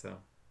shot, so.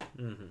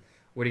 Mm-hmm.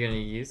 What are you going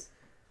to use?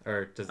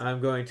 Or does... I'm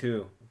going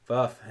to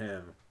buff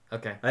him.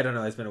 Okay. I don't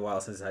know. It's been a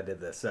while since I did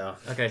this, so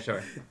Okay,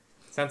 sure.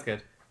 Sounds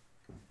good.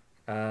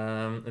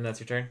 And that's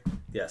your turn?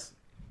 yes.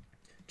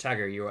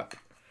 Chagger, you're up.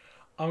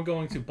 I'm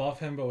going to buff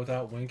him, but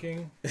without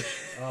winking.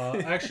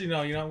 Actually,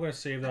 no. I'm going to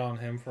save that on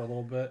him for a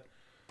little bit.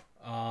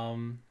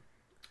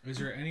 Is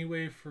there any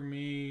way for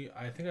me?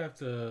 I think I have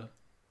to.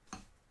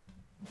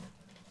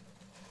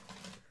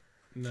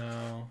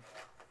 No.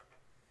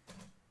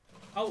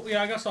 Oh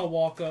yeah, I guess I'll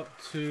walk up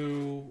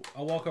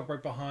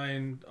right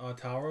behind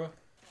Taura,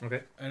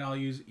 Okay. and I'll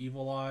use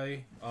Evil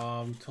Eye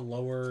to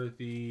lower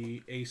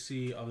the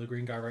AC of the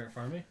green guy right in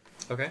front of me.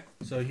 Okay.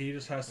 So he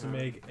just has to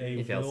make a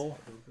He fails. will.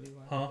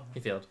 Huh? He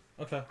failed.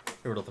 Okay.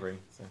 He rolled a 3.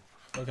 So.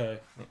 Okay.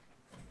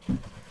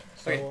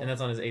 So, Okay, and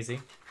that's on his AC?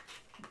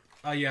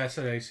 yeah, I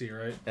said AC,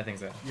 right? I think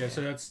so. Yeah,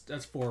 so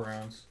that's 4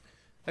 rounds.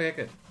 Okay,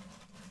 good.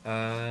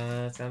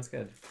 Sounds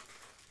good.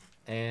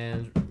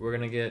 And we're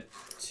gonna get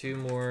 2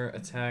 more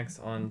attacks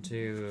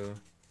onto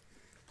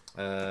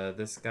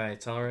this guy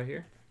Talra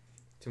here.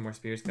 2 more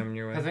spears coming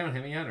your way. Has anyone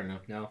hit me yet or no?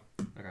 No.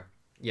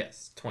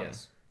 Yes, 20.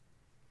 Yes.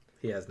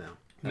 He has now.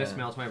 Miss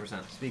Mel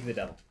 20%. Speak of the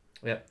devil.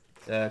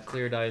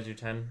 Clear die do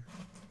 10.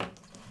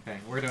 Okay,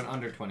 we're doing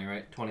under 20,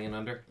 right? 20 and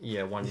under?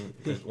 Yeah, 1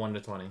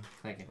 to 20.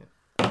 Thank you.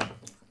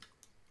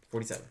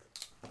 47.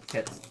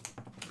 Hits.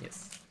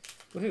 Yes.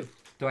 Woohoo.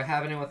 Do I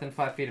have anyone within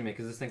 5 feet of me?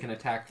 Because this thing can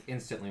attack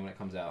instantly when it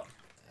comes out.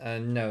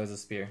 No, it's a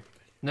spear.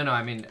 No,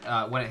 I mean,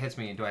 when it hits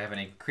me, do I have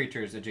any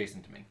creatures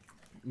adjacent to me?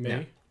 Me?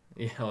 Yeah.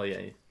 Yeah, oh yeah.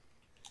 You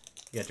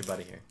got your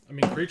buddy here. I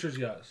mean, creatures,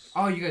 yes.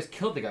 Oh, you guys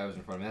killed the guy who was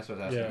in front of me. That's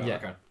what I was asking. Yeah.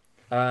 about.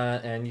 Yeah.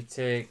 Okay. And you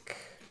take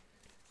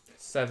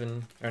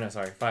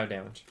 5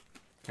 damage.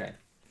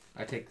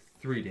 I take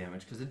 3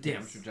 damage because of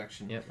damage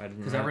rejection. Yep, I didn't.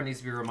 Because everyone needs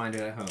to be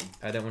reminded at home.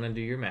 I don't want to do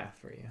your math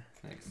for you.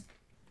 Thanks.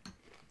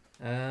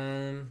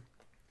 And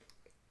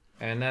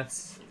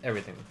that's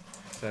everything.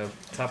 So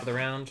top of the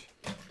round,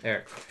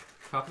 Eric,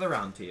 Top of the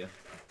round to you.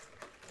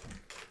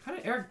 How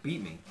did Eric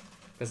beat me?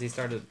 because he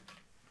started.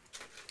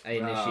 I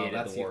initiated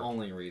that's the war.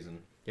 only reason.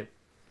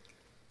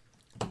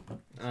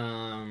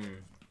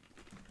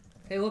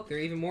 Hey, look, they're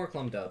even more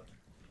clumped up.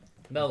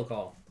 Bell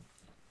call.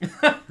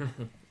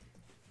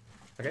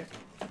 Okay.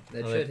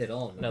 That Well, should hit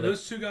all of them. No,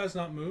 Those 2 guys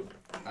not move,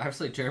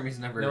 Obviously, Jeremy's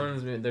never No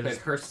one's. They're played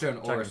just. Hearthstone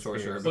or chucking a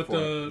sorcerer spears. but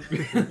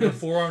before. the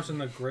forearms and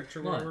the grits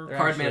or What? whatever. They're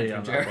Card actually management,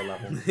 on the Jared.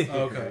 upper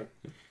level.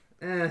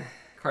 Oh, okay.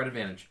 Card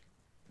advantage.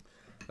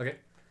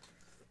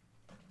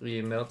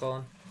 The metal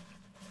column.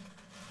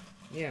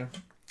 Yeah.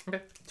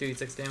 Okay.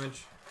 2d6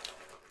 damage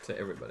to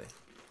everybody.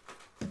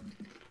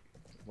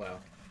 Wow.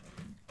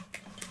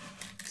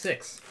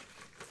 6.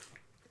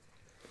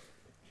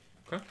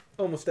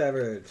 Almost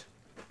average.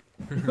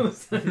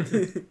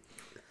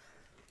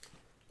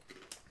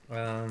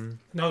 Now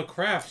the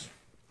crafts,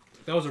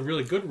 that was a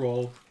really good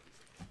roll,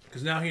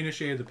 because now he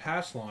initiated the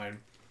pass line,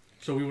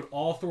 so we would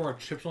all throw our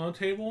chips on the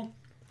table,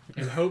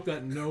 and hope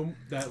that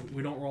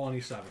we don't roll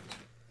any 7s.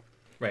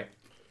 Right.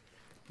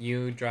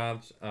 You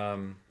dropped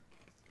 3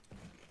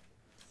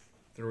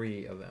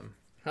 of them,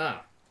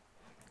 Ha.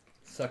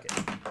 Suck it.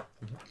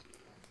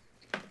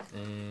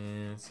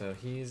 and so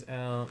he's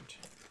out.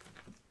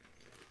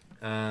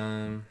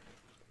 One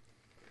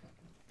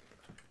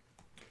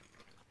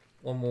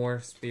more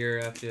spear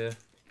at you.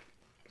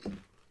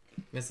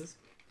 Misses.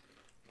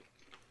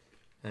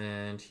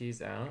 And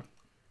he's out.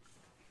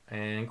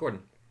 And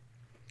Gordon.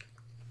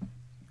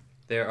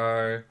 There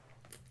are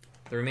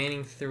the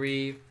remaining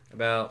 3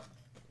 about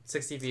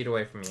 60 feet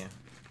away from you.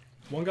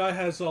 One guy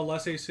has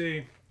less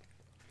AC.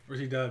 Or is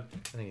he dead? I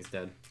think he's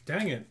dead.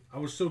 Dang it. I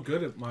was so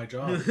good at my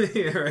job.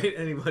 Yeah, right?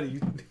 Anybody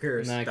here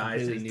And I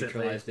dies completely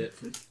instantly. neutralized it.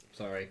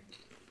 Sorry.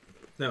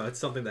 No, it's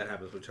something that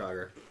happens with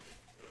Chogger.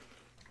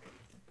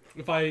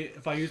 If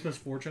I use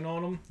Misfortune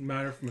on them, no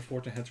matter if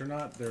Misfortune hits or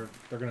not, they're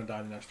gonna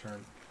die the next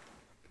turn.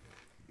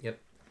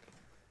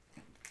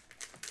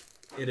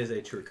 It is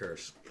a true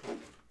curse.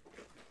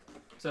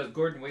 So is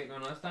Gordon waiting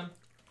on us then?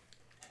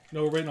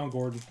 No, we're waiting on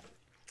Gordon.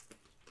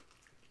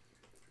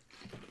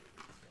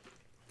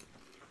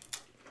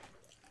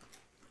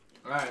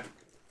 Alright.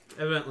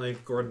 Evidently,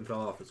 Gordon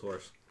fell off his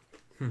horse.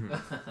 Gordon's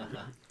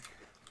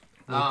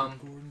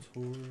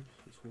horse.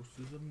 His horse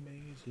is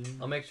amazing.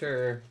 I'll make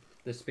sure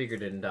the speaker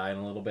didn't die in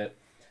a little bit.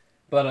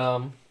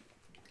 But,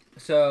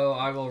 so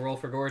I will roll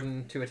for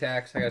Gordon 2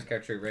 attacks. I got his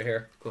character right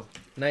here. Cool.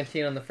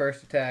 19 on the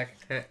first attack.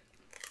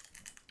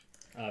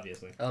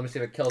 Obviously. Let me see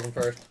if it kills him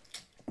first.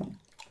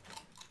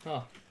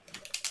 Oh.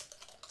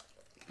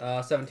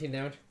 17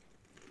 damage.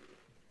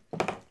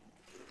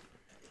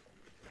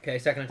 Okay,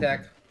 second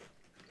attack.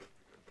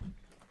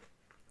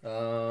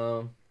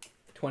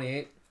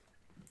 28.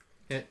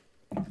 Hit.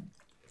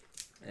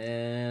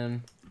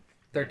 And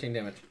 13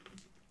 damage.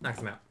 Knocks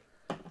him out.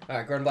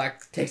 Alright, Gordon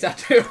Black takes out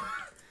 2.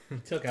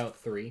 Took out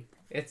 3.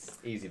 It's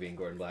easy being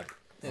Gordon Black.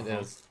 It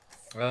is.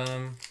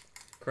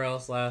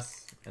 Corell's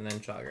last, and then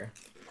Chogger.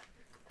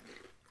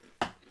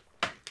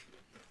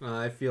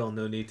 I feel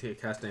no need to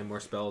cast any more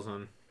spells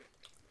on.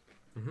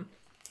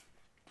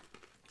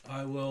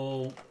 I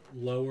will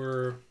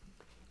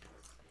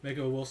make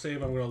a will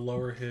save. I'm going to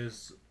lower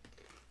his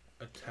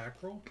attack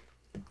roll.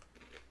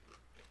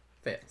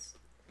 Fails.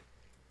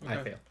 Okay.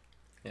 I fail.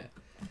 Yeah.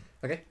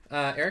 Okay.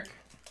 Eric?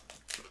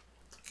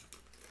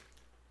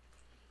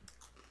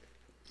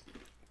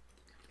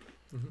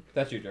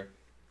 That's you, Dirk.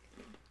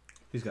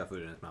 He's got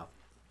food in his mouth.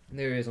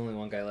 There is only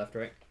one guy left,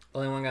 right?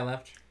 Only one guy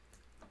left.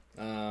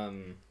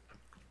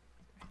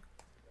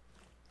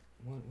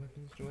 What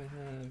weapons do I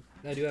have?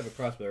 I do have a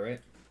crossbow,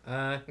 right?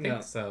 I think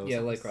No. so. Yeah,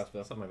 light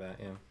crossbow. Something like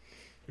that,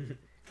 yeah.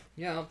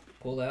 Yeah, I'll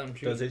pull that and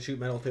shoot. Does it shoot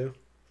metal too?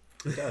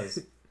 It does.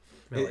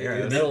 Metal Metal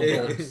arrows. Metal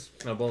it- bolts.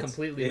 Metal bolts.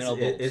 Completely It's, metal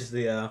bolts. it's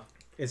the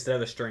instead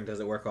of a string, does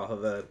it work off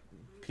of a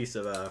piece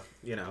of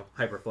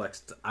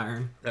hyperflexed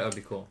iron That would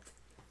be cool.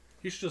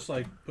 He should just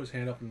like put his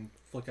hand up and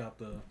flick out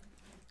the.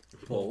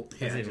 bolt?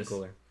 That's Yeah, even just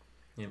cooler.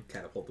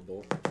 catapult the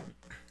bolt.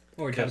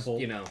 Or just,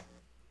 catapult.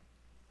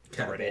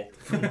 Catapult.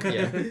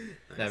 Yeah,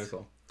 that'd be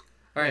cool.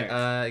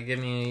 Alright, give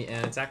me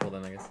an attack roll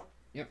then, I guess.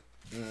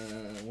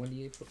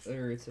 1d8,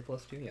 or it's a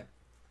 +2, yeah.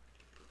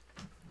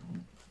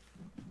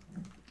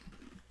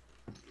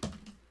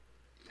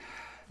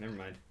 Never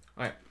mind.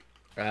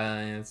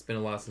 It's been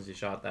a while since you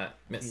shot that.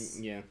 Miss.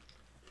 Yeah.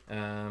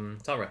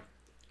 Talra.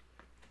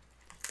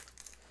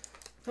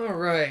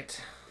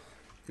 Alright.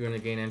 If you want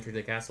to gain entry to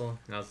the castle,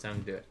 now's the time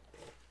to do it.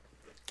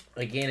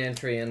 I gain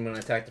entry in when I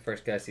attack the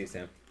first guy sees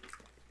him.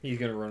 He's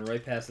gonna run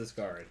right past this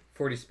guard.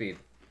 40 speed.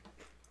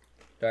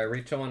 Do I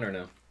reach someone or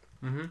no?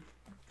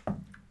 Mm-hmm.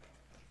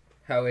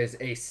 How is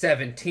a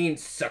 17,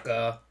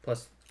 sucker?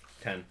 Plus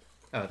 10.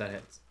 Oh, that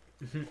hits.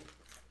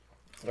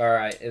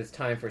 Alright, it's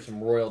time for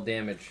some royal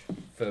damage,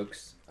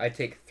 folks. I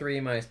take 3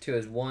 minus 2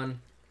 is 1.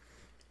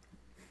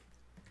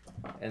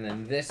 And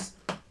then this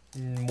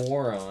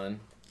moron.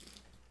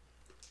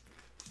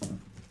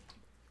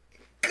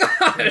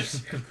 Gosh!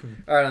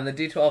 Alright, on the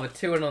d12 a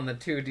 2, and on the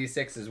 2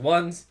 d6 is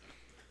 1s.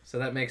 So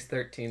that makes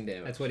 13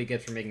 damage. That's what he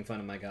gets for making fun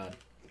of my god.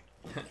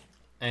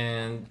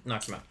 And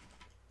knocks him out.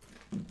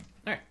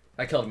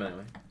 I killed him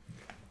anyway.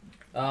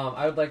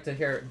 I would like to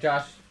hear...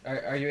 Josh,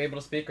 are you able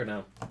to speak or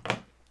no?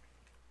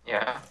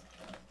 Yeah.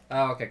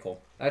 Oh, okay,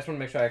 cool. I just want to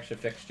make sure I actually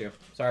fixed you.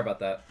 Sorry about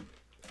that.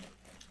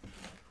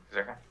 Is it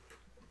okay?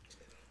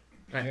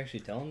 Did you actually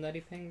tell him that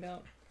he pinged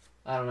out?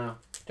 I don't know.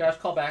 Josh,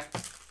 call back.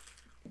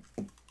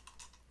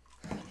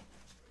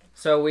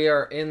 So we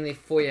are in the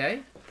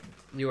foyer.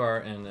 You are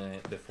in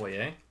the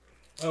foyer.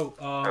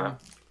 Oh,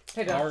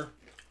 Hey, Josh.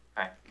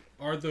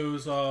 are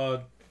those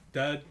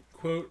dead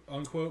quote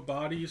unquote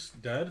bodies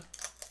dead?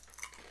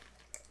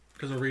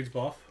 Because of Reed's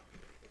buff.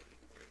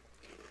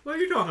 What are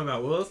you talking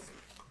about, Willis?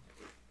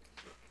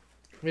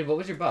 Wait, what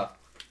was your buff?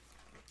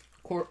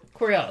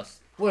 Coriolis,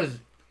 what is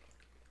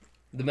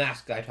the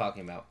mask guy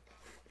talking about?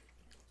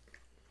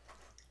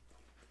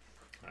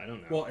 I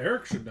don't know. Well,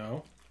 Eric should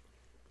know.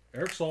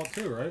 Eric saw it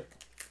too, right?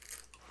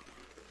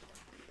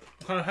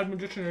 What kind of head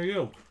magician are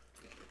you?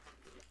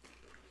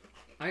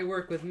 I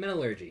work with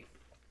metallurgy.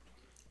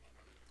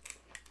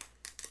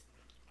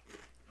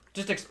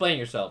 Just explain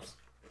yourselves.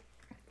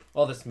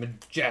 All this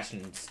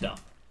magician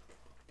stuff.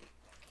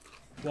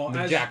 Well,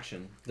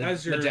 Majaction.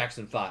 as your-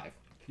 Majaction 5.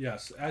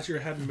 yes, as your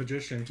head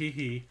magician,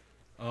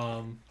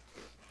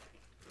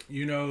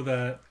 you know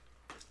that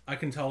I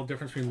can tell the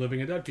difference between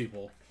living and dead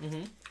people.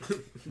 Mm-hmm.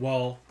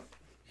 Well,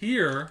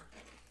 here,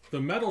 the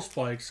metal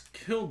spikes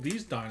killed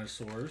these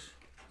dinosaurs,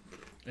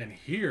 and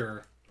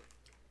here,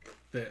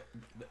 the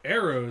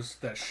arrows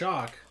that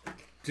shock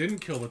didn't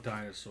kill the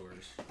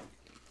dinosaurs.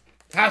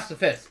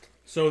 Pacifist.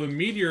 So the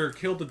meteor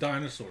killed the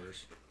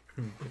dinosaurs.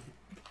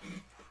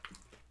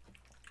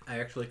 I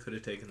actually could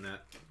have taken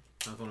that.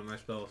 That was one of my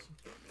spells.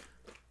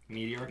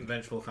 Meteor.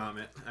 Vengeful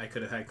comment. I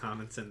could have had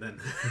comments and then.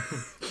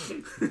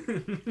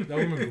 That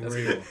would have been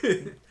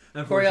great.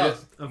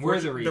 Coriolis,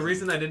 Unfortunately, the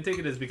reason I didn't take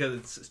it is because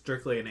it's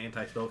strictly an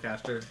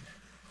anti-spellcaster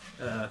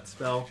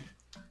spell.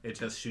 It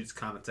just shoots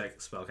comments at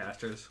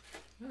spellcasters.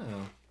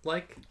 Oh,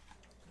 like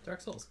Dark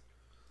Souls.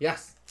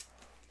 Yes.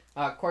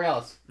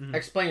 Coriolis,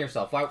 explain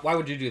yourself. Why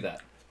would you do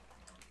that?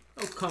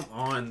 Oh, come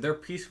on. They're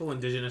peaceful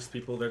indigenous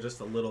people. They're just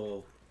a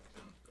little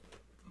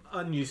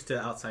unused to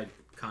outside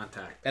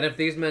contact. And if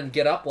these men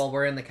get up while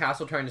we're in the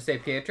castle trying to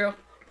save Pietro?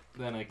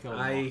 Then I kill them.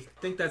 I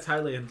think that's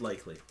highly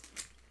unlikely.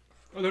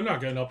 Oh, they're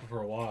not getting up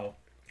for a while.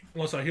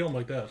 Unless I heal them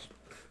like this.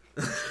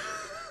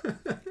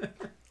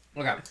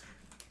 Okay.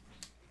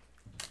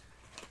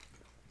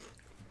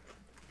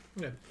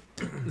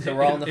 So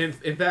we're all in the...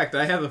 In fact,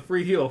 I have a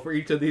free heal for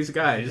each of these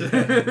guys.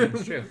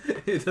 It's true.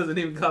 It doesn't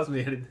even cost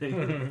me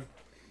anything.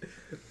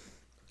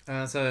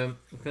 So,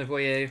 in the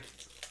foyer,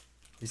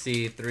 you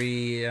see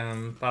 3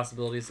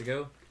 possibilities to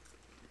go.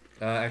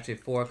 Actually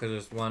 4, because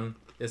there's one.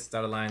 This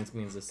dotted lines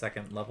means the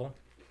second level.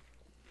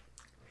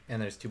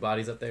 And there's 2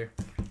 bodies up there.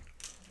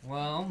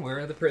 Well, where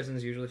are the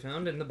prisons usually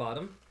found? In the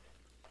bottom.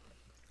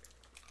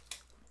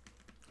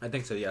 I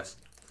think so, yes.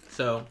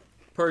 So,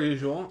 per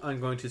usual, I'm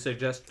going to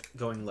suggest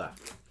going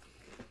left.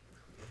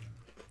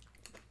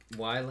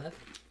 Why left?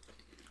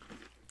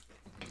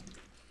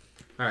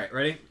 Alright,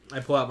 ready? I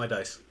pull out my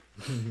dice.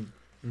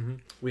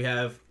 We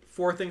have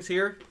 4 things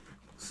here.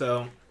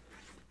 So,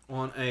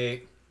 on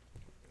a...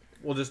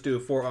 We'll just do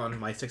 4 on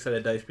my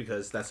 6-sided dice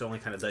because that's the only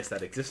kind of dice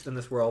that exists in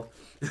this world.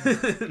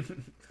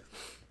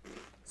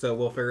 So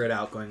we'll figure it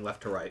out going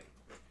left to right.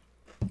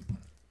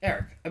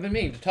 Eric, I've been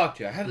meaning to talk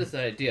to you. I have this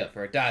idea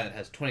for a die that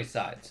has 20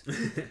 sides.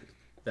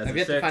 That's I've a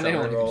yet to 6, find I'm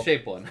anyone gonna who can roll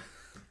shape one.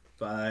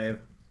 5.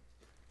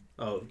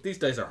 Oh, these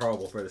dice are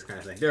horrible for this kind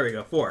of thing. There we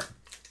go, 4.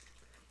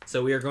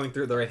 So we are going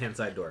through the right-hand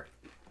side door.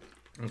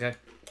 Okay.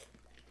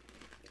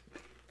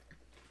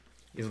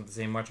 Using the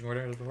same marching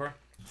order as before?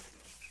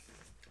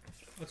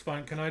 That's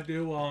fine. Can I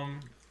do a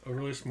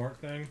really smart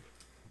thing?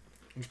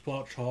 Just pull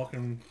out chalk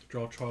and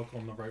draw chalk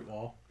on the right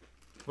wall.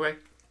 Okay.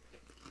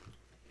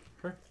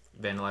 Sure.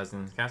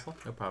 Vandalizing the castle?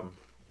 No problem.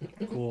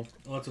 Cool.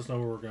 It lets us know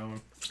where we're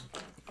going.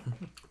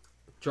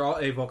 Draw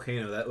a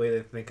volcano, that way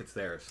they think it's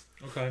theirs.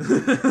 Okay.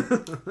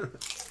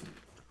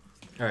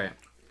 Alright.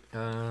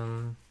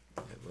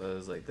 It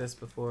was like this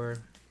before.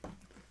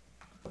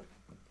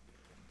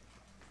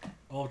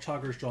 All of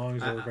Chogger's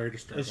drawings are very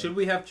disturbing. Should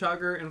we have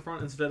Chogger in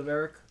front instead of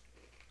Eric?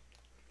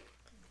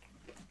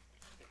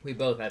 We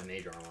both have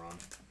major armor on.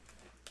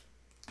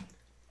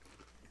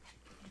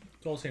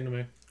 It's all the same to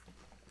me.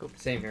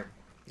 Same here.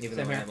 Even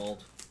Same though here. I'm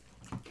old.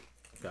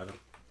 Got him.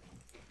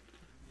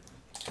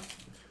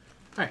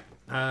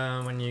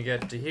 Alright. When you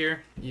get to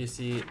here, you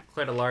see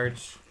quite a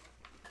large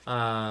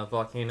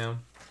volcano.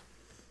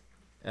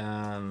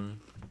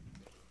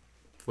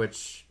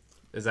 Which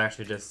is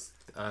actually just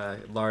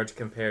large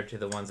compared to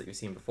the ones that you've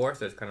seen before.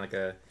 So it's kind of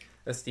like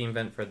a steam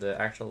vent for the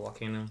actual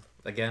volcano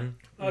again.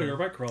 Oh, you're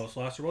right, Carlos.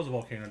 Last there was a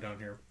volcano down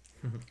here.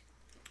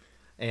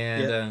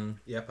 And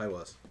Yep, I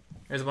was.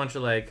 there's a bunch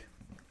of like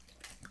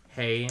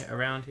hay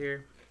around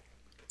here.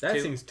 That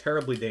 2. seems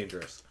terribly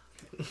dangerous.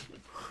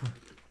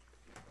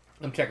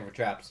 I'm checking for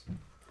traps.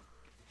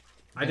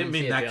 I didn't didn't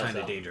see mean a that jail kind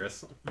of cell.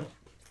 dangerous.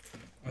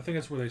 I think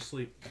it's where they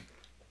sleep.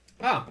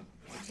 Oh,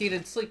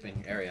 heated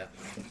sleeping area.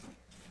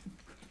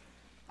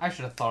 I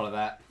should have thought of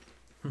that.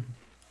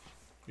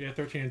 Yeah,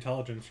 13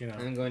 intelligence, you know.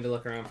 I'm going to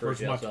look around for a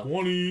First jail my cell.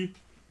 20.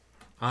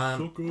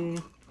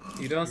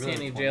 You don't see Really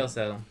any cool. jail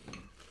cell,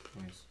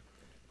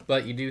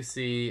 but you do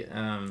see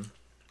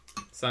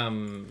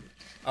some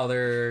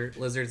other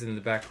lizards in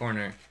the back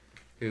corner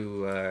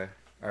who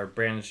are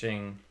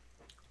brandishing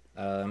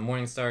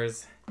morning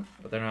stars,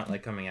 but they're not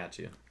like coming at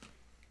you.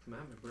 Come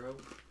at me, bro.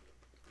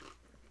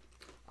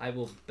 I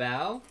will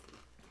bow.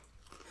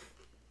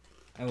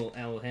 I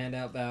will hand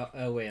out bow.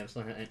 Oh wait, I'm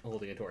still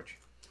holding a torch.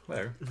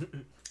 Whatever.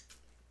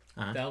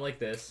 Uh-huh. Bow like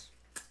this,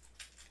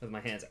 with my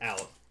hands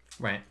out,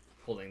 Right.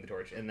 holding the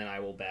torch, and then I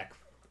will back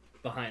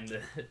behind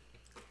the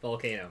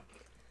volcano.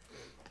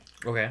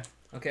 Okay.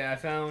 Okay, I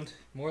found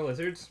more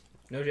lizards.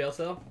 No jail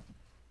cell.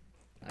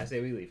 I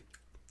say we leave.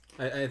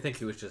 I think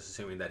he was just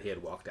assuming that he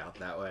had walked out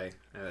that way,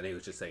 and then he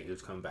was just saying he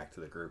was coming back to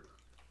the group.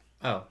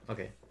 Oh,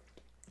 okay.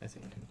 I see.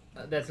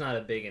 That's not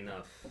a big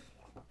enough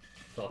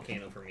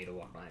volcano for me to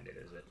walk behind it,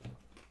 is it?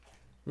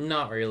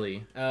 Not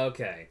really.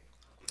 Okay.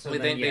 So Well,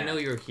 then, they yeah. know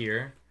you're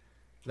here.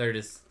 They're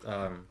just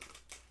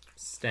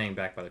staying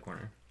back by the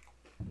corner.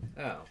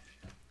 Oh.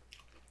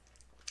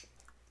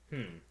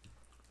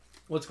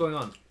 What's going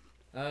on?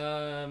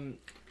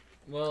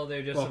 Well,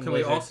 they're just. Well, some can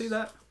we all lizards. see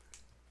that?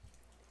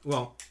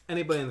 Well,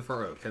 anybody in the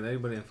front row. Can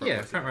anybody in the front row?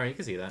 Yeah, front row. You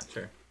can see that.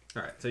 Sure.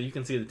 All right, so you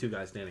can see the two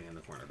guys standing in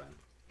the corner, Ben.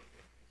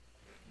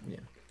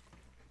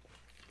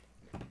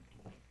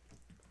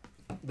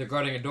 They're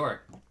guarding a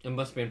door. It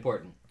must be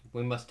important.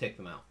 We must take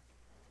them out.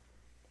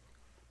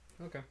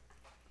 Okay.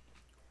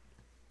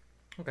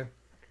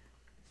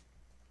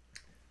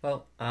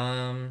 Well,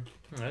 I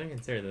didn't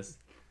consider this.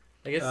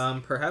 I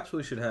guess. Perhaps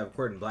we should have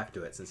Gordon Black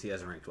do it since he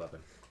has a ranked weapon.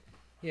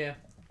 Yeah,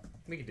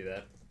 we could do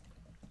that.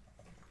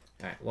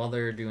 All right. While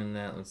they're doing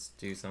that, let's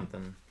do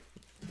something.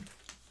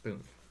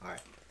 Boom. All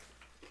right.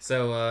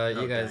 So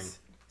you guys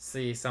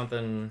see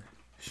something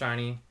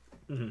shiny,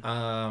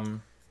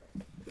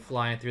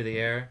 flying through the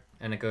air,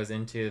 and it goes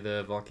into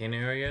the volcano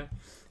area,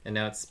 and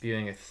now it's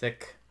spewing a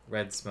thick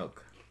red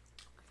smoke.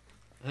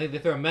 I think they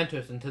throw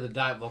Mentos into the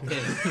diet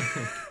volcano.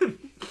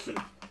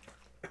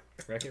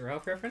 Wreck-It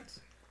Ralph reference?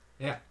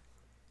 Yeah.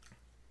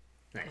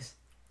 Nice.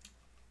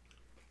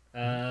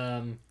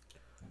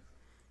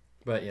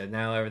 But yeah,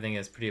 now everything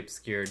is pretty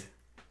obscured.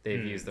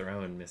 They've used their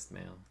own mist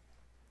mail.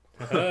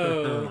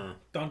 Oh.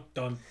 Dun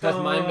dun. Has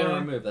dun. mine been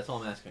removed? That's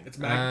all I'm asking. It's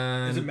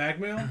mag. Is it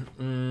magmail?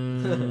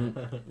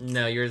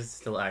 No, yours is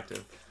still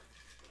active.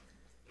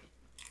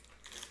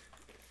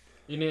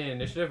 You need an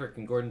initiative, or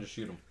can Gordon just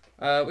shoot him?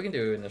 We can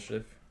do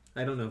initiative,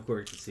 I don't know if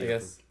Gordon can see I it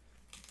guess.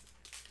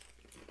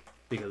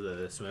 because of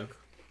the smoke.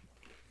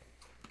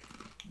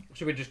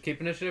 Should we just keep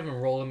initiative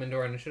and roll them into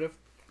our initiative?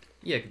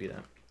 Yeah, I could do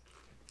that.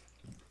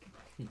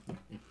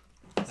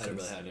 I don't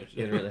really have You initiative.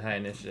 had really high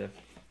initiative.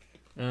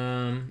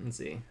 Let's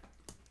see.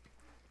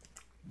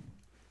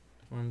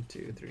 1,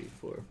 2, 3,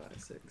 4, 5,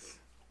 6,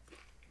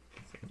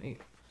 7,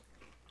 8.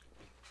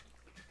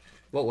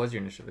 What was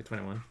your initiative? Like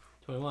 21?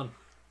 21.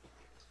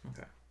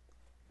 Okay.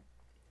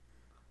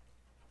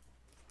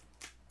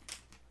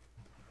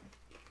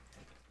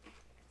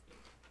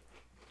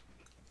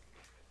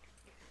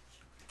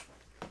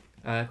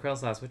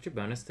 Krellslas, what's your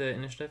bonus to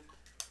initiative?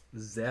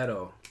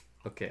 0.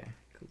 Okay,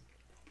 cool.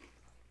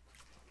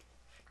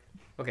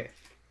 Okay.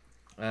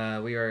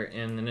 We are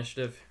in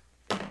initiative,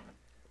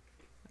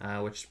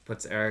 which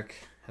puts Eric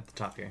at the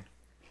top here.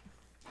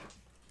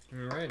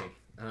 Alrighty.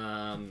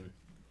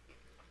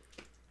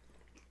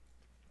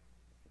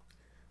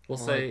 We'll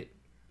say,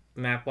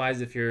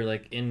 map-wise, if you're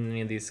like in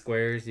any of these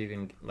squares, you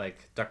can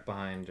like duck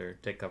behind or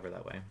take cover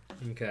that way.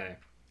 Okay.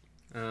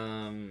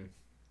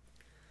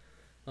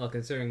 Well,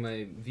 considering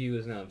my view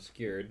is now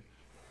obscured,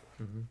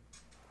 I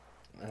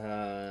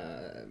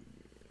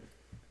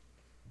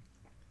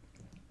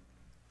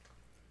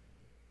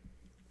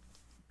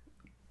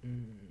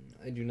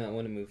do not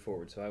want to move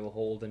forward, so I will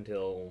hold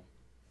until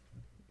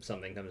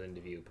something comes into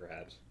view,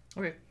 perhaps.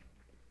 Okay.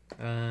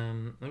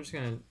 I'm just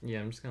gonna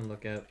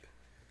look up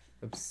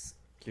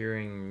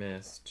obscuring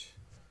mist.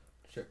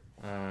 Sure.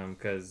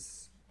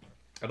 Because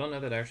I don't know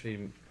that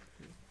actually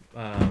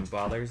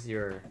bothers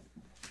your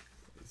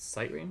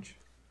sight range.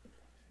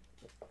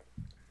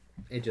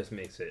 It just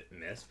makes it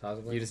miss,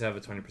 possibly. You just have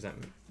a 20%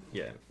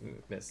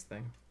 miss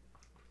thing.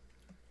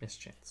 Miss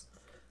chance.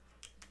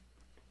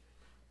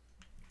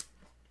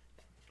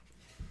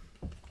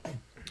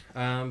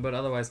 But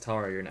otherwise,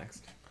 Tara, you're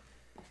next.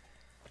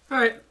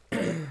 Alright.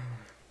 May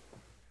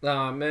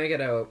I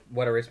get a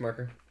wet erase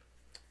marker?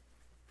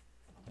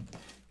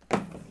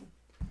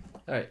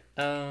 Alright,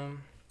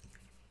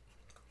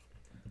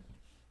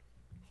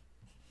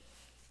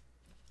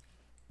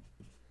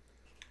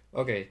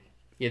 okay.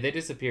 Yeah, they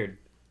disappeared.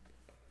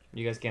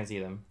 You guys can't see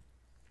them.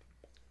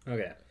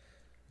 Okay.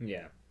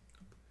 Yeah.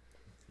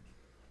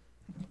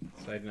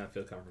 So I do not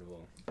feel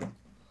comfortable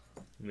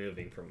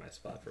moving from my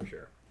spot for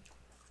sure.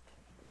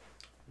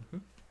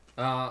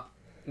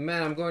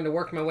 Man, I'm going to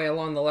work my way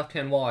along the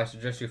left-hand wall. I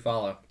suggest you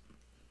follow.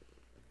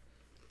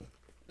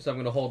 So I'm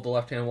going to hold the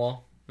left-hand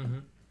wall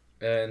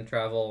and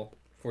travel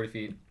 40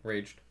 feet,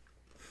 raged.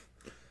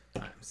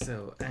 I'm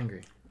so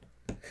angry.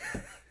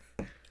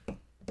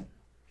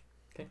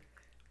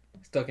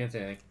 Still can't see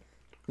anything.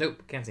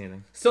 Nope, can't see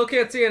anything. Still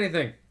can't see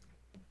anything.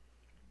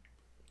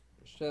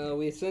 Shall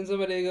we send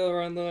somebody to go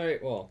around the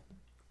right wall?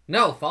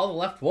 No, follow the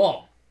left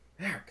wall.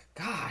 Eric,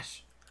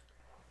 gosh.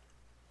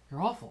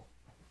 You're awful.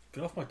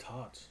 Get off my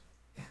tots.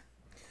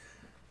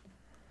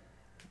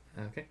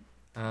 Okay.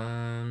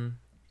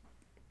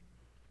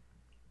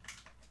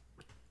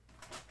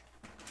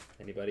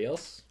 Anybody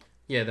else?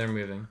 Yeah, they're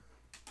moving.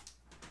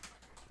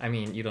 I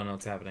mean, you don't know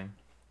what's happening.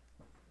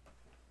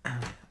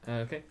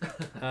 Okay.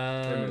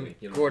 moving.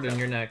 You don't know Gordon, what's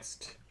you're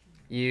next.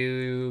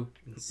 You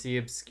see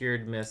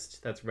obscured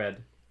mist that's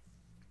red.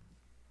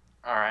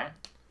 All right.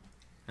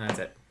 And that's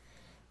it.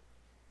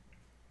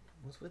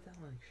 What's with that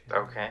one?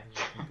 Okay.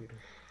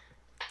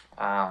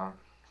 Well,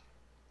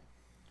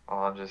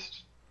 I'll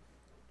just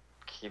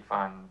keep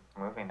on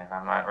moving then.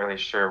 I'm not really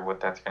sure what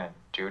that's going to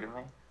do to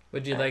me.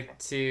 Would you Okay. like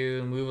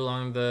to move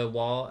along the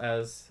wall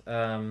as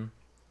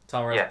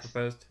Talra Yes.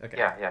 proposed? Okay.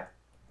 Yeah.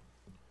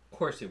 Of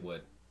course you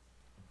would.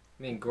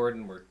 Me and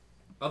Gordon were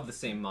of the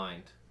same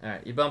mind.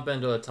 Alright, you bump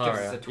into a Gives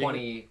Tara. us a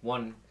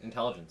 21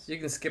 intelligence. You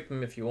can skip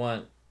him if you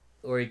want,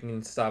 or you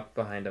can stop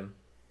behind him.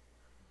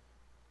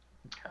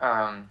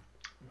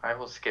 I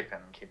will skip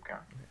him and keep going.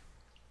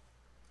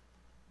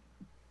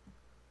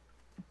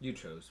 You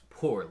chose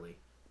poorly.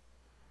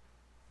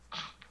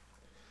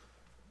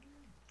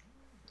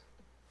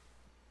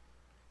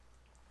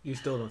 You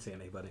still don't see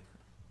anybody.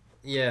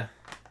 Yeah,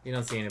 you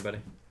don't see anybody.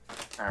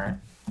 All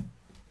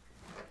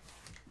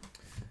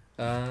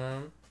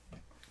right.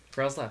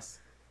 Browse last.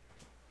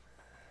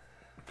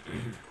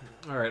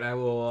 All right, I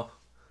will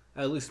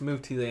at least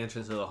move to the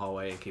entrance of the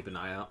hallway and keep an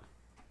eye out.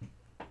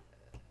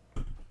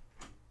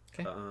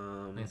 Okay.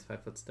 Nice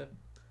 5-foot step.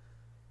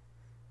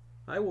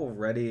 I will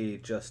ready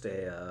just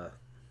a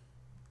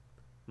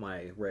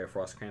my Ray of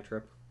Frost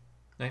cantrip.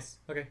 Nice.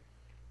 Okay.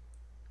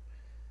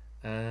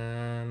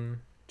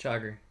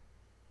 Chogger.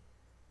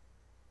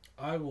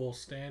 I will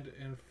stand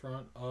in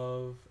front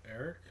of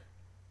Eric.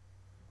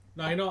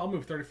 No, you know, I'll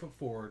move 30 foot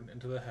forward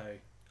into the hay.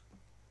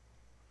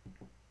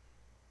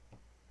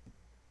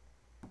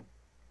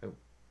 Oh.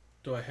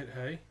 Do I hit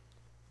hay?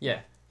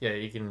 Yeah,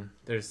 you can.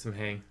 There's some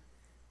hay.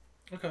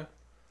 Okay.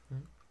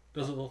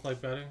 Does it look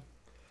like bedding?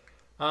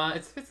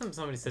 It's if it's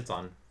somebody sits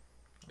on.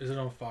 Is it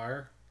on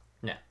fire?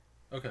 No.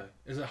 Okay.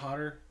 Is it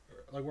hotter,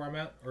 like where I'm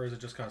at, or is it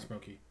just kind of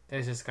smoky?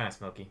 It's just kind of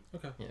smoky.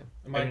 Okay. Yeah.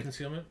 Am I in And-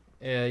 concealment?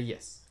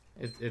 Yes.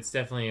 It's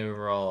definitely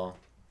overall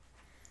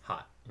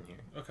hot in here.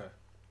 Okay.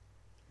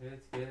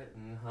 It's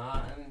getting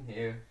hot in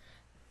here.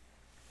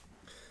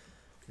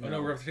 Oh no,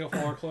 we're going to take off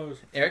all our clothes.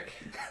 Eric.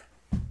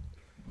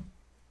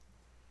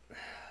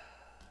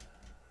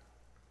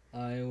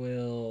 I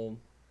will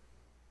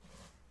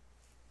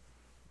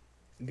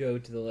go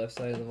to the left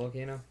side of the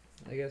volcano,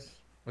 I guess.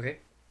 Okay.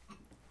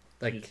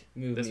 Like Just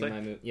move this me way?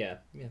 my move. Yeah.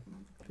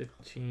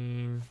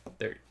 15,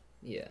 30.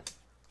 Yeah.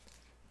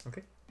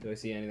 Okay. Do I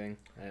see anything?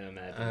 I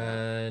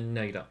imagine.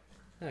 No, you don't.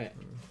 Alright.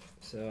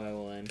 So I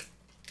will end.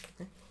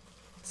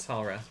 It's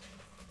all rest.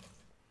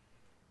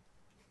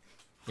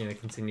 You gonna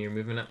continue your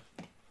movement up?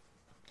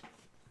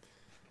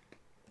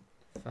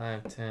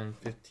 5, 10,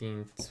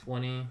 15,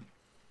 20.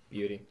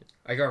 Beauty.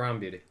 I go around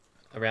beauty.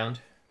 Around.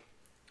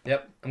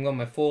 Yep, I'm going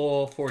my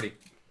full 40.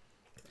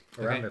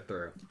 Around Okay. or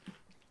through.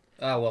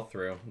 Well,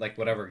 through. Like,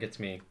 whatever gets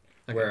me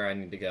Okay. where I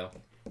need to go.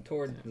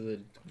 Toward the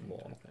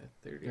wall.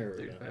 30, There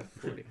we 35,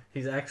 40.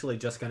 He's actually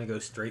just gonna go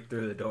straight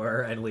through the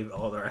door and leave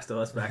all the rest of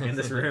us back in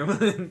this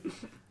room.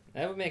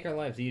 That would make our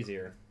lives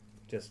easier.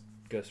 Just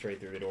go straight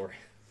through the door.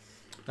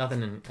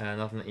 Nothing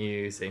that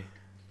you see.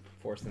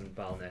 Force them to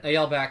bottleneck. I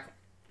yell back,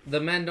 the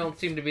men don't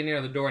seem to be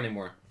near the door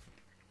anymore.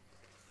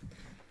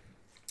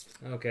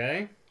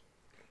 Okay.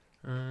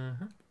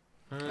 I'm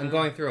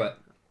going through it.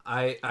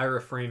 I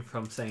refrain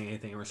from saying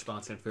anything in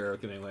response in fear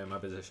of giving away my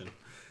position.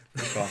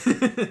 Well,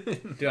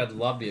 dude, I'd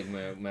love to give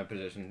my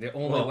position. The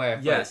only Well, way I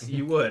fight. yes,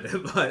 you would,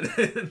 but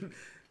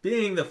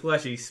being the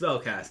fleshy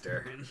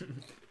spellcaster.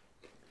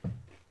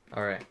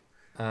 All right.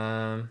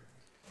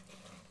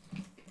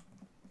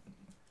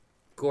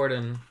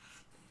 Gordon,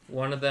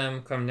 one of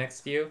them come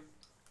next to you.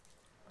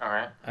 All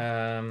right.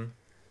 And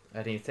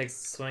he takes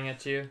a swing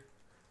at you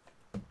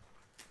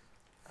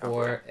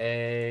for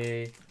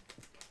a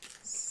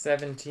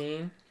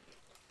 17.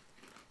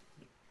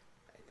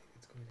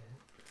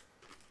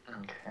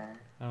 Okay.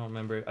 I don't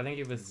remember. I think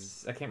it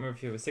was. I can't remember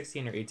if it was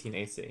 16 or 18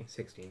 AC.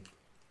 16.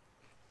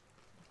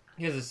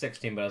 He has a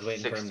 16, but I was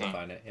waiting for him 16. to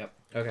find it. Yep.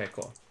 Okay,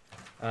 cool.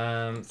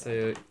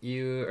 So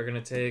you are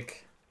gonna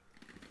take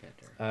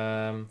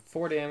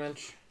 4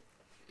 damage,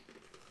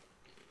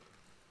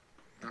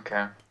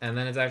 Okay. and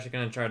then it's actually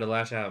gonna try to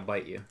lash out and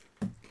bite you.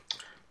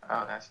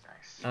 Oh, that's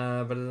nice.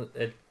 But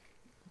it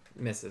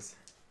misses.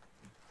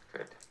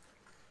 Good.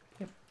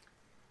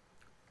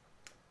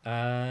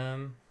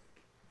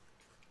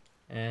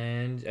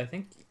 And I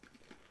think,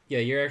 yeah,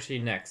 you're actually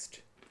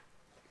next.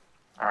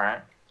 All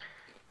right.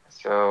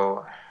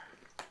 So,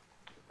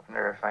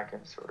 wonder if I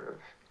can sort of.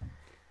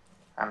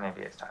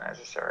 Maybe it's not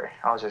necessary.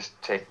 I'll just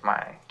take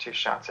my 2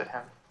 shots at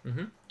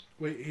him.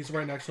 Wait, he's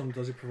right next to him.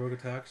 Does he provoke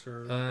attacks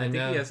or? I think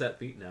no. he has that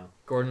beat now.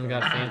 Gordon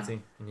got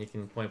fancy, and he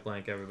can point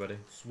blank everybody.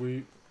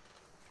 Sweet.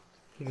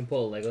 You can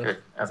pull a Legolas.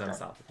 Good. He's Okay.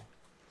 unstoppable.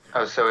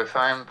 Oh, so if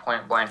I'm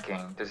point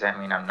blanking, does that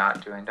mean I'm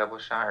not doing double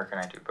shot, or can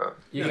I do both?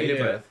 You No, can you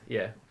do do both.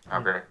 Yeah.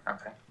 Oh, great.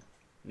 Okay.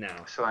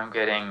 Now. So I'm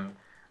getting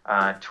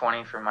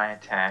 20 for my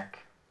attack,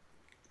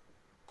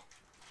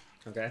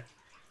 Okay.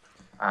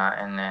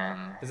 and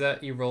then Is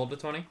that you rolled a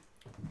 20?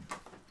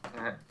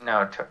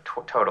 no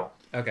total.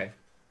 Okay.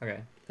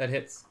 That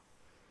hits.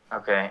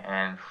 Okay,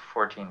 and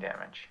 14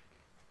 damage.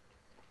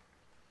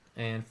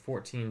 And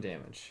 14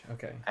 damage.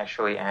 Okay.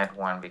 Actually, add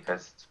 1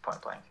 because it's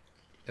point blank.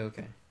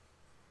 Okay.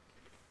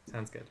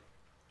 Sounds good.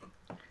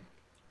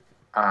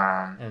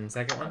 Um, And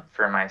second one?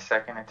 for my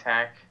second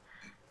attack,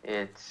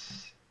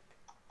 it's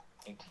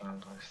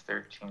 18 plus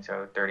 13,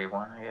 so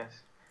 31, I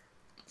guess.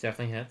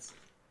 Definitely hits.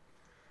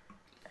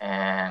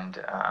 And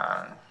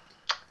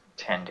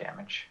 10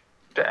 damage.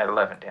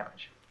 11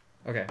 damage.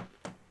 Okay.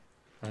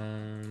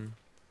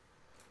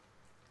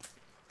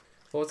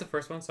 What was the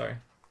first one? Sorry.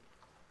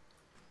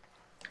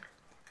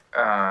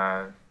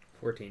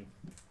 14.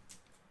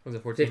 Was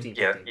it 14? 15.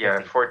 Yeah, 15, yeah,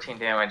 15. 14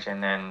 damage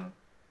and then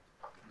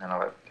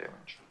 11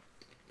 damage.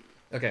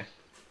 Okay.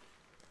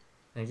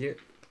 Thank you.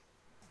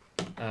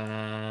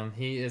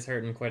 He is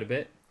hurting quite a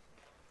bit.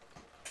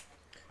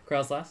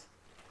 Krell's last.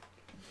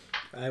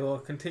 I will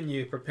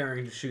continue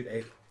preparing to shoot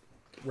a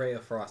ray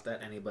of frost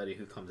at anybody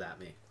who comes at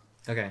me.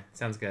 Okay,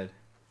 sounds good.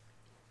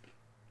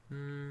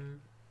 Can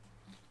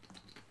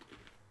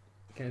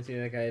I see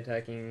that guy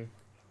attacking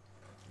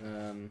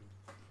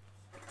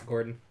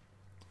Gordon?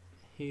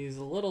 He's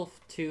a little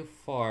too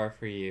far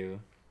for you.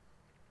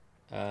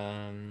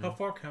 How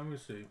far can we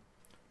see?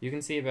 You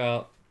can see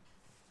about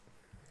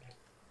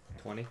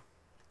 20?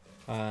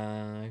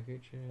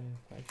 creature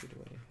 5 feet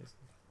away.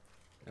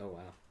 Oh, wow.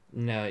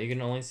 No, you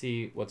can only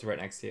see what's right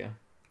next to you.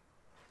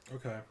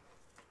 Okay.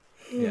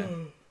 Yeah.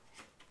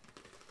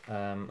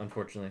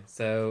 Unfortunately.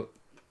 So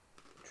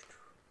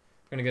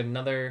we're gonna get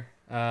another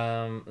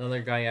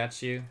guy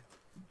at you.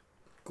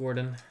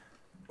 Gordon.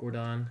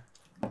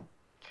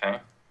 Okay.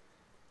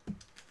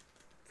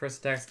 First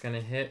attack's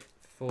gonna hit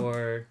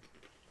for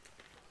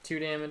 2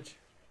 damage.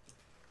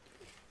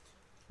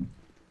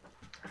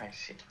 I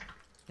see.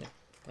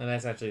 And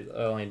that's actually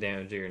the only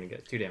damage you're gonna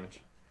get. 2 damage.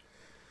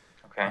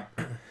 Okay.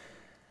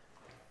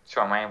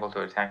 So am I able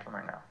to attack him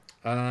or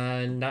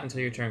no? Not until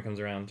your turn comes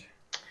around.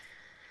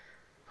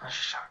 Oh,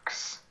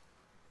 shucks.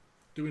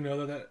 Do we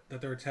know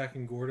that they're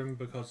attacking Gordon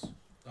because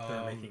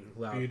They're making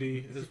loud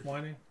Beauty is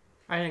whining?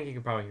 I think you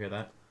can probably hear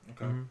that.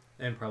 Okay. Mhm.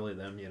 And probably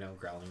them,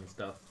 growling and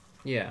stuff.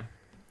 Yeah.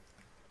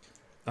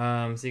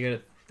 So you get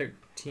a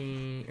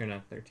 13, or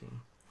not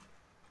 13.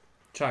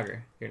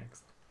 Chogger, you're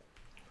next.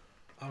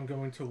 I'm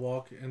going to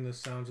walk in the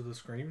sounds of the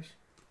screams.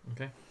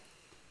 Okay.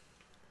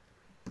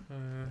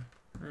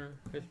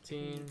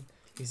 15.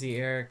 You see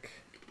Eric.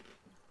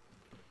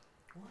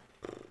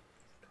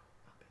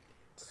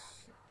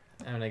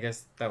 And I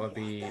guess that would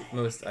be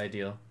most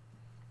ideal.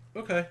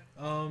 Okay.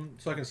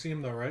 So I can see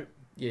him though, right?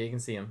 Yeah, you can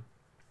see him.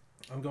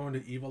 I'm going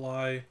to Evil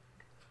Eye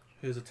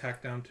his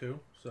attack down too.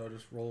 So I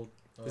just rolled.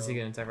 Does he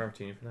get an attack of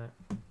opportunity for that?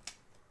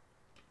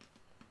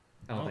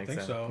 I don't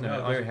think so. No,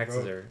 No, all your those are hexes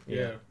rogue. are.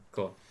 Yeah.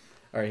 Cool.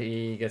 Alright,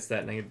 he gets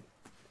that -2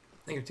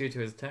 to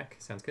his attack.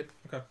 Sounds good.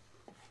 Okay.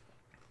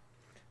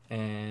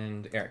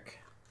 And Eric.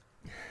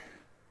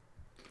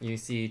 You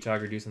see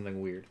Chogger do something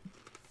weird.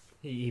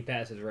 He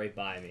passes right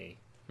by me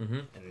Mm-hmm.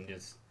 and then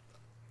just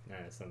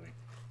something.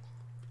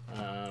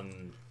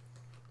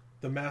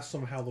 The mask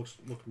somehow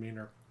looked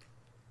meaner.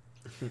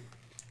 I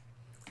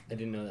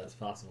didn't know that was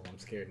possible. I'm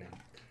scared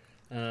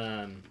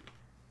now.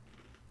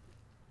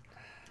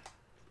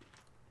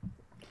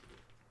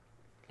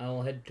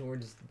 I'll head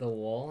towards the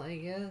wall, I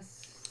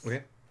guess.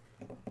 Okay.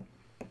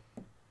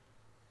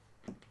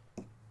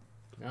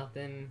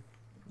 Nothing.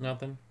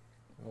 Nothing.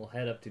 I'll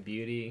head up to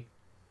Beauty.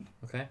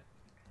 Okay.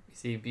 You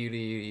see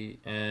Beauty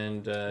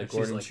and She's,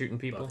 Gordon like, shooting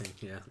people.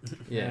 Buffing, yeah.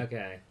 Yeah.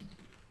 Okay.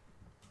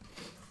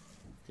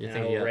 You And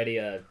think I will ready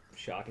a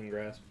shocking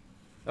grasp.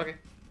 Okay.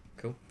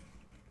 Cool.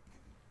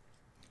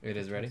 It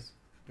is ready.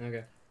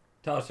 Okay.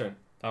 Tyler's turn.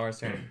 Tower's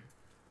turn.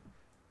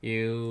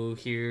 You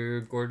hear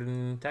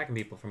Gordon attacking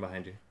people from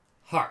behind you.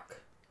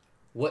 Hark!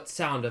 What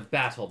sound of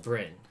battle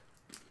bring?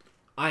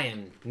 I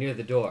am near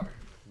the door,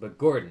 but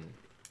Gordon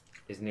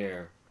is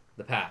near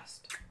the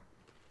past.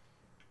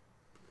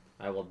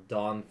 I will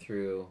dawn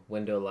through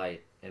window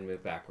light and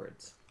move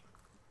backwards.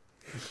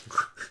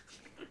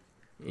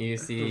 You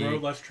see. The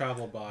road less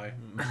traveled by.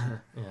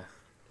 Yeah.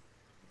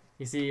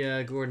 You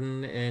see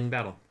Gordon in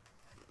battle.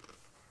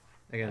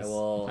 Against I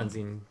will-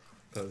 unseen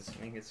foes. I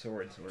think it's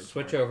sword.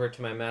 Switch over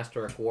to my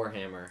Masterwork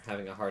Warhammer,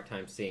 having a hard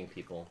time seeing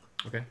people.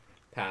 Okay.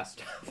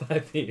 Past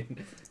 5 feet.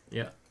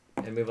 Yeah.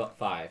 And move up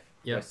 5.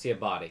 Yep. I see a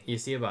body. You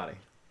see a body.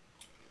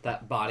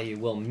 That body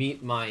will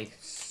meet my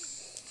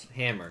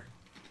hammer.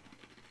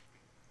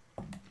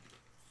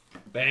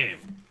 Bam!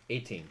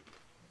 18.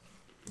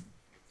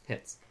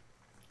 Hits.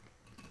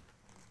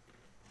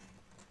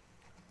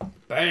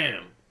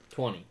 Bam!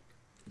 20.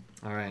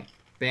 Alright.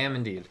 Bam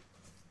indeed.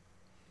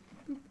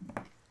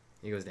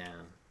 He goes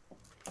down.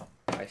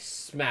 I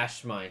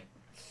smash my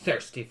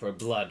thirsty for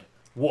blood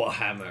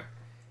warhammer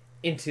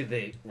into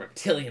the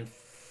reptilian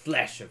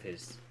flesh of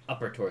his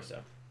upper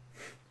torso.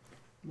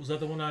 Was that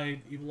the one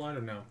I evil eyed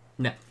or no?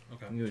 No.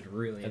 Okay. You would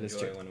really That is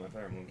enjoy true. one of my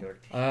Fire Moon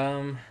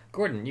characters.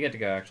 Gordon, you get to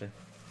go actually.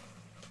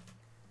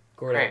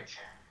 Gordon. Great.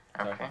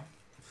 Okay.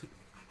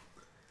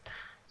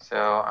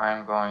 So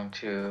I'm going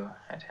to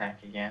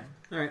attack again.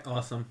 Alright,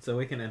 awesome. So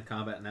we can end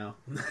combat now.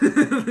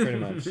 Pretty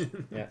much.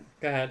 Yeah.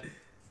 Go ahead.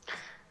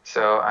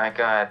 So I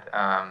got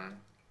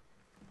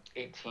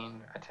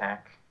 18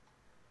 attack.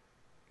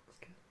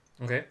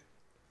 Okay.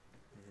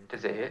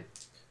 Does it hit?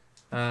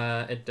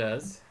 It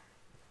does.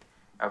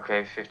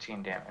 Okay,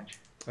 15 damage.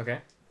 Okay.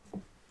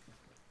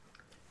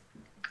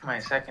 My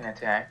second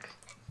attack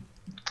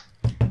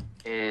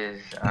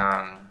is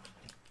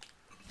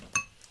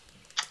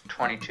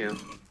 22,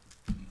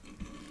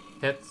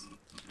 Hits.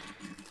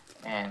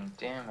 and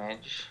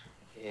damage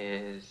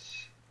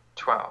is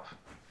 12.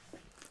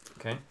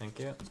 Okay, thank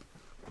you.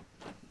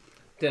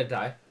 Did it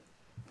die?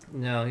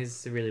 No, he's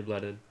severely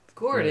blooded.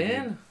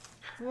 Gordon!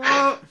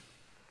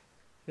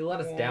 You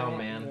let us down,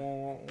 man.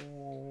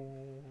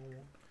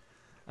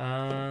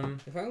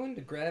 If I went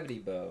to gravity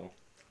bow,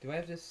 do I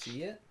have to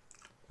see it?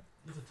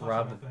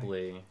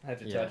 Probably. I have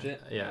to Yeah, touch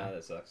it? yeah. Ah,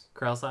 that sucks.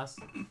 Krellsass?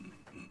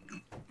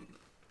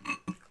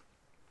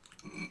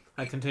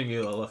 I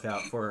continue to look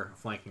out for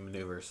flanking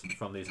maneuvers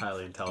from these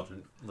highly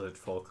intelligent lizard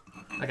folk.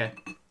 Okay.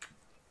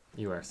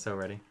 You are so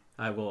ready.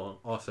 I will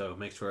also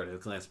make sure to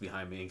glance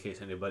behind me in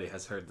case anybody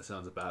has heard the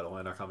sounds of battle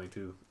and are coming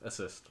to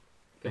assist.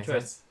 Good Makes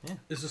choice. sense. Yeah.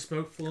 Is the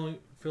smoke filling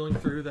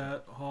through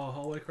that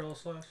hallway,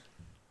 Krelslash?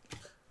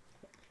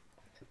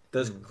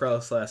 Does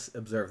Krelslash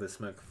observe the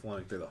smoke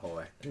flowing through the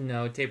hallway?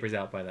 No, it tapers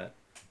out by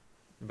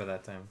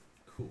that time.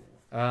 Cool.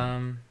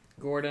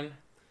 Gordon,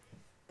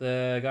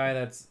 the guy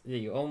that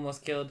you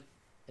almost killed,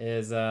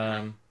 is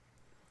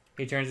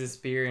he turns his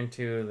spear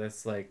into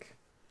this like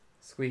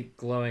sweet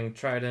glowing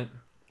trident,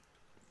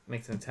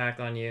 makes an attack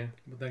on you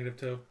With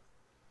 -2.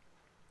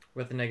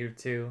 with a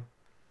 -2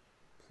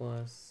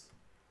 plus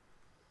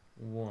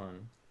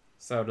 1.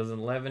 So does an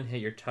 11 hit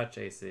your touch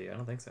AC? I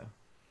don't think so.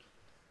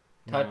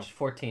 Touch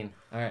 14.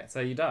 All right,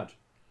 so you dodge.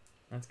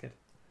 That's good.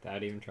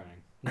 Without even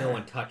trying. No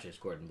one touches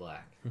Gordon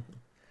Black.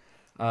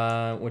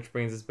 Which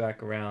brings us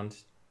back around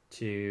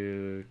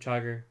to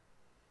Chogger.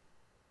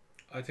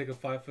 I take a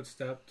 5-foot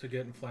step to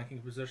get in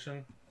flanking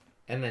position,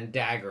 And then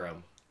dagger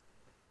him.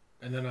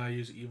 and then I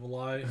use Evil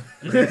Eye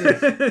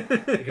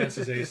against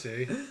his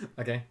AC.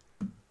 Okay.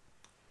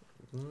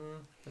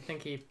 I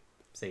think he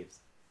saves.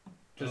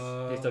 Just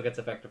Uh, he still gets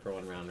effective for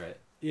 1 round, right?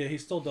 Yeah, he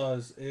still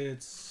does.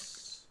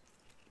 It's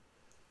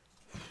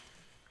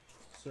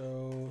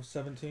so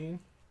 17.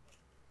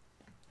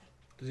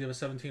 Does he have a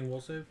 17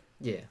 will save?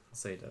 Yeah, I'll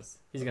say he does.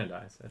 He's gonna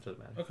die, so it doesn't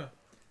matter.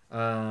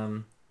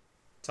 Okay.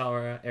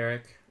 Talra,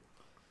 Eric.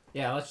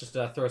 Yeah, let's just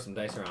throw some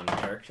dice around,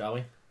 Eric, shall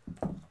we?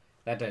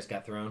 That dice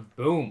got thrown.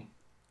 Boom!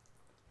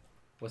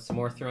 With some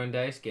more thrown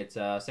dice, gets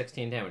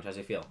 16 damage. How's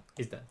he feel?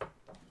 He's dead.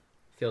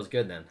 Feels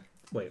good then.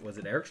 Wait, was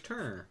it Eric's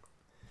turn? Or?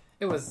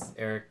 It was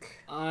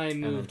Eric. I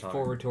moved talk.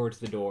 forward towards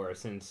the door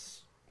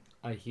since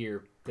I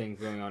hear things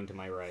going on to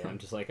my right. I'm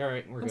just like, all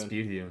right, we're That's good.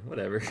 beauty.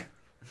 Whatever.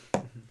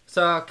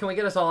 So, can we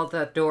get us all at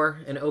that door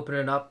and open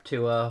it up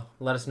to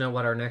let us know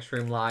what our next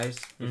room lies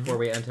before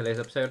we end today's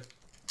episode?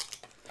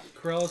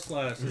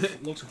 Krelslash,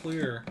 it looks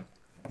clear.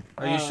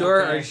 Are you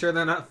sure? okay. Are you sure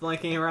they're not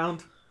flanking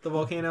around the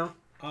volcano?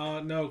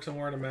 No, because I'm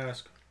wearing a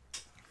mask.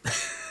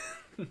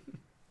 So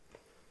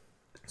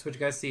what you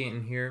guys see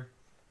in here,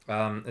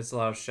 it's a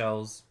lot of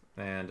shells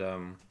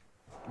and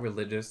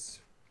religious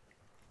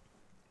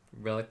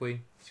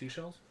reliquary.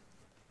 Seashells?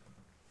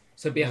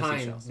 So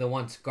behind seashells. the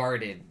once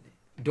guarded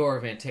door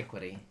of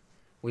antiquity,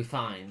 we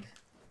find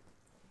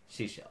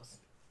seashells.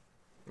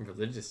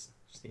 Religious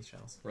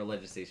seashells.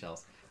 Religious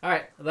seashells.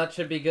 Alright, that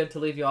should be good to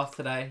leave you off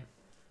today.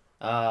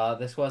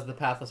 This was the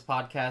Pathless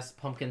Podcast,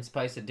 Pumpkin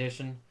Spice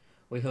Edition.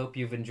 We hope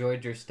you've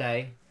enjoyed your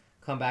stay.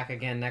 Come back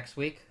again next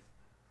week.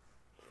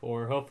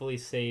 For hopefully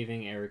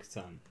saving Eric's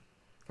son.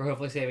 For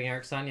hopefully saving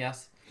Eric's son,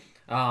 yes.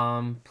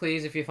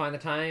 Please, if you find the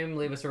time,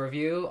 leave us a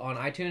review on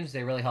iTunes.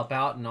 They really help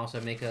out and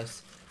also make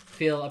us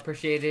feel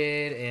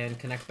appreciated and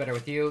connect better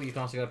with you. You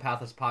can also go to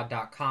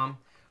pathlesspod.com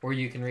where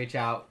you can reach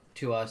out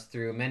to us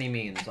through many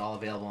means, all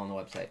available on the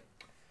website.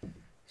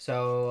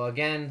 So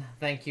again,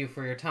 thank you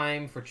for your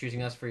time, for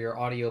choosing us for your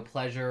audio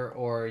pleasure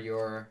or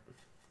your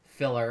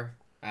filler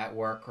at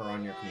work or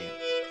on your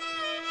commute.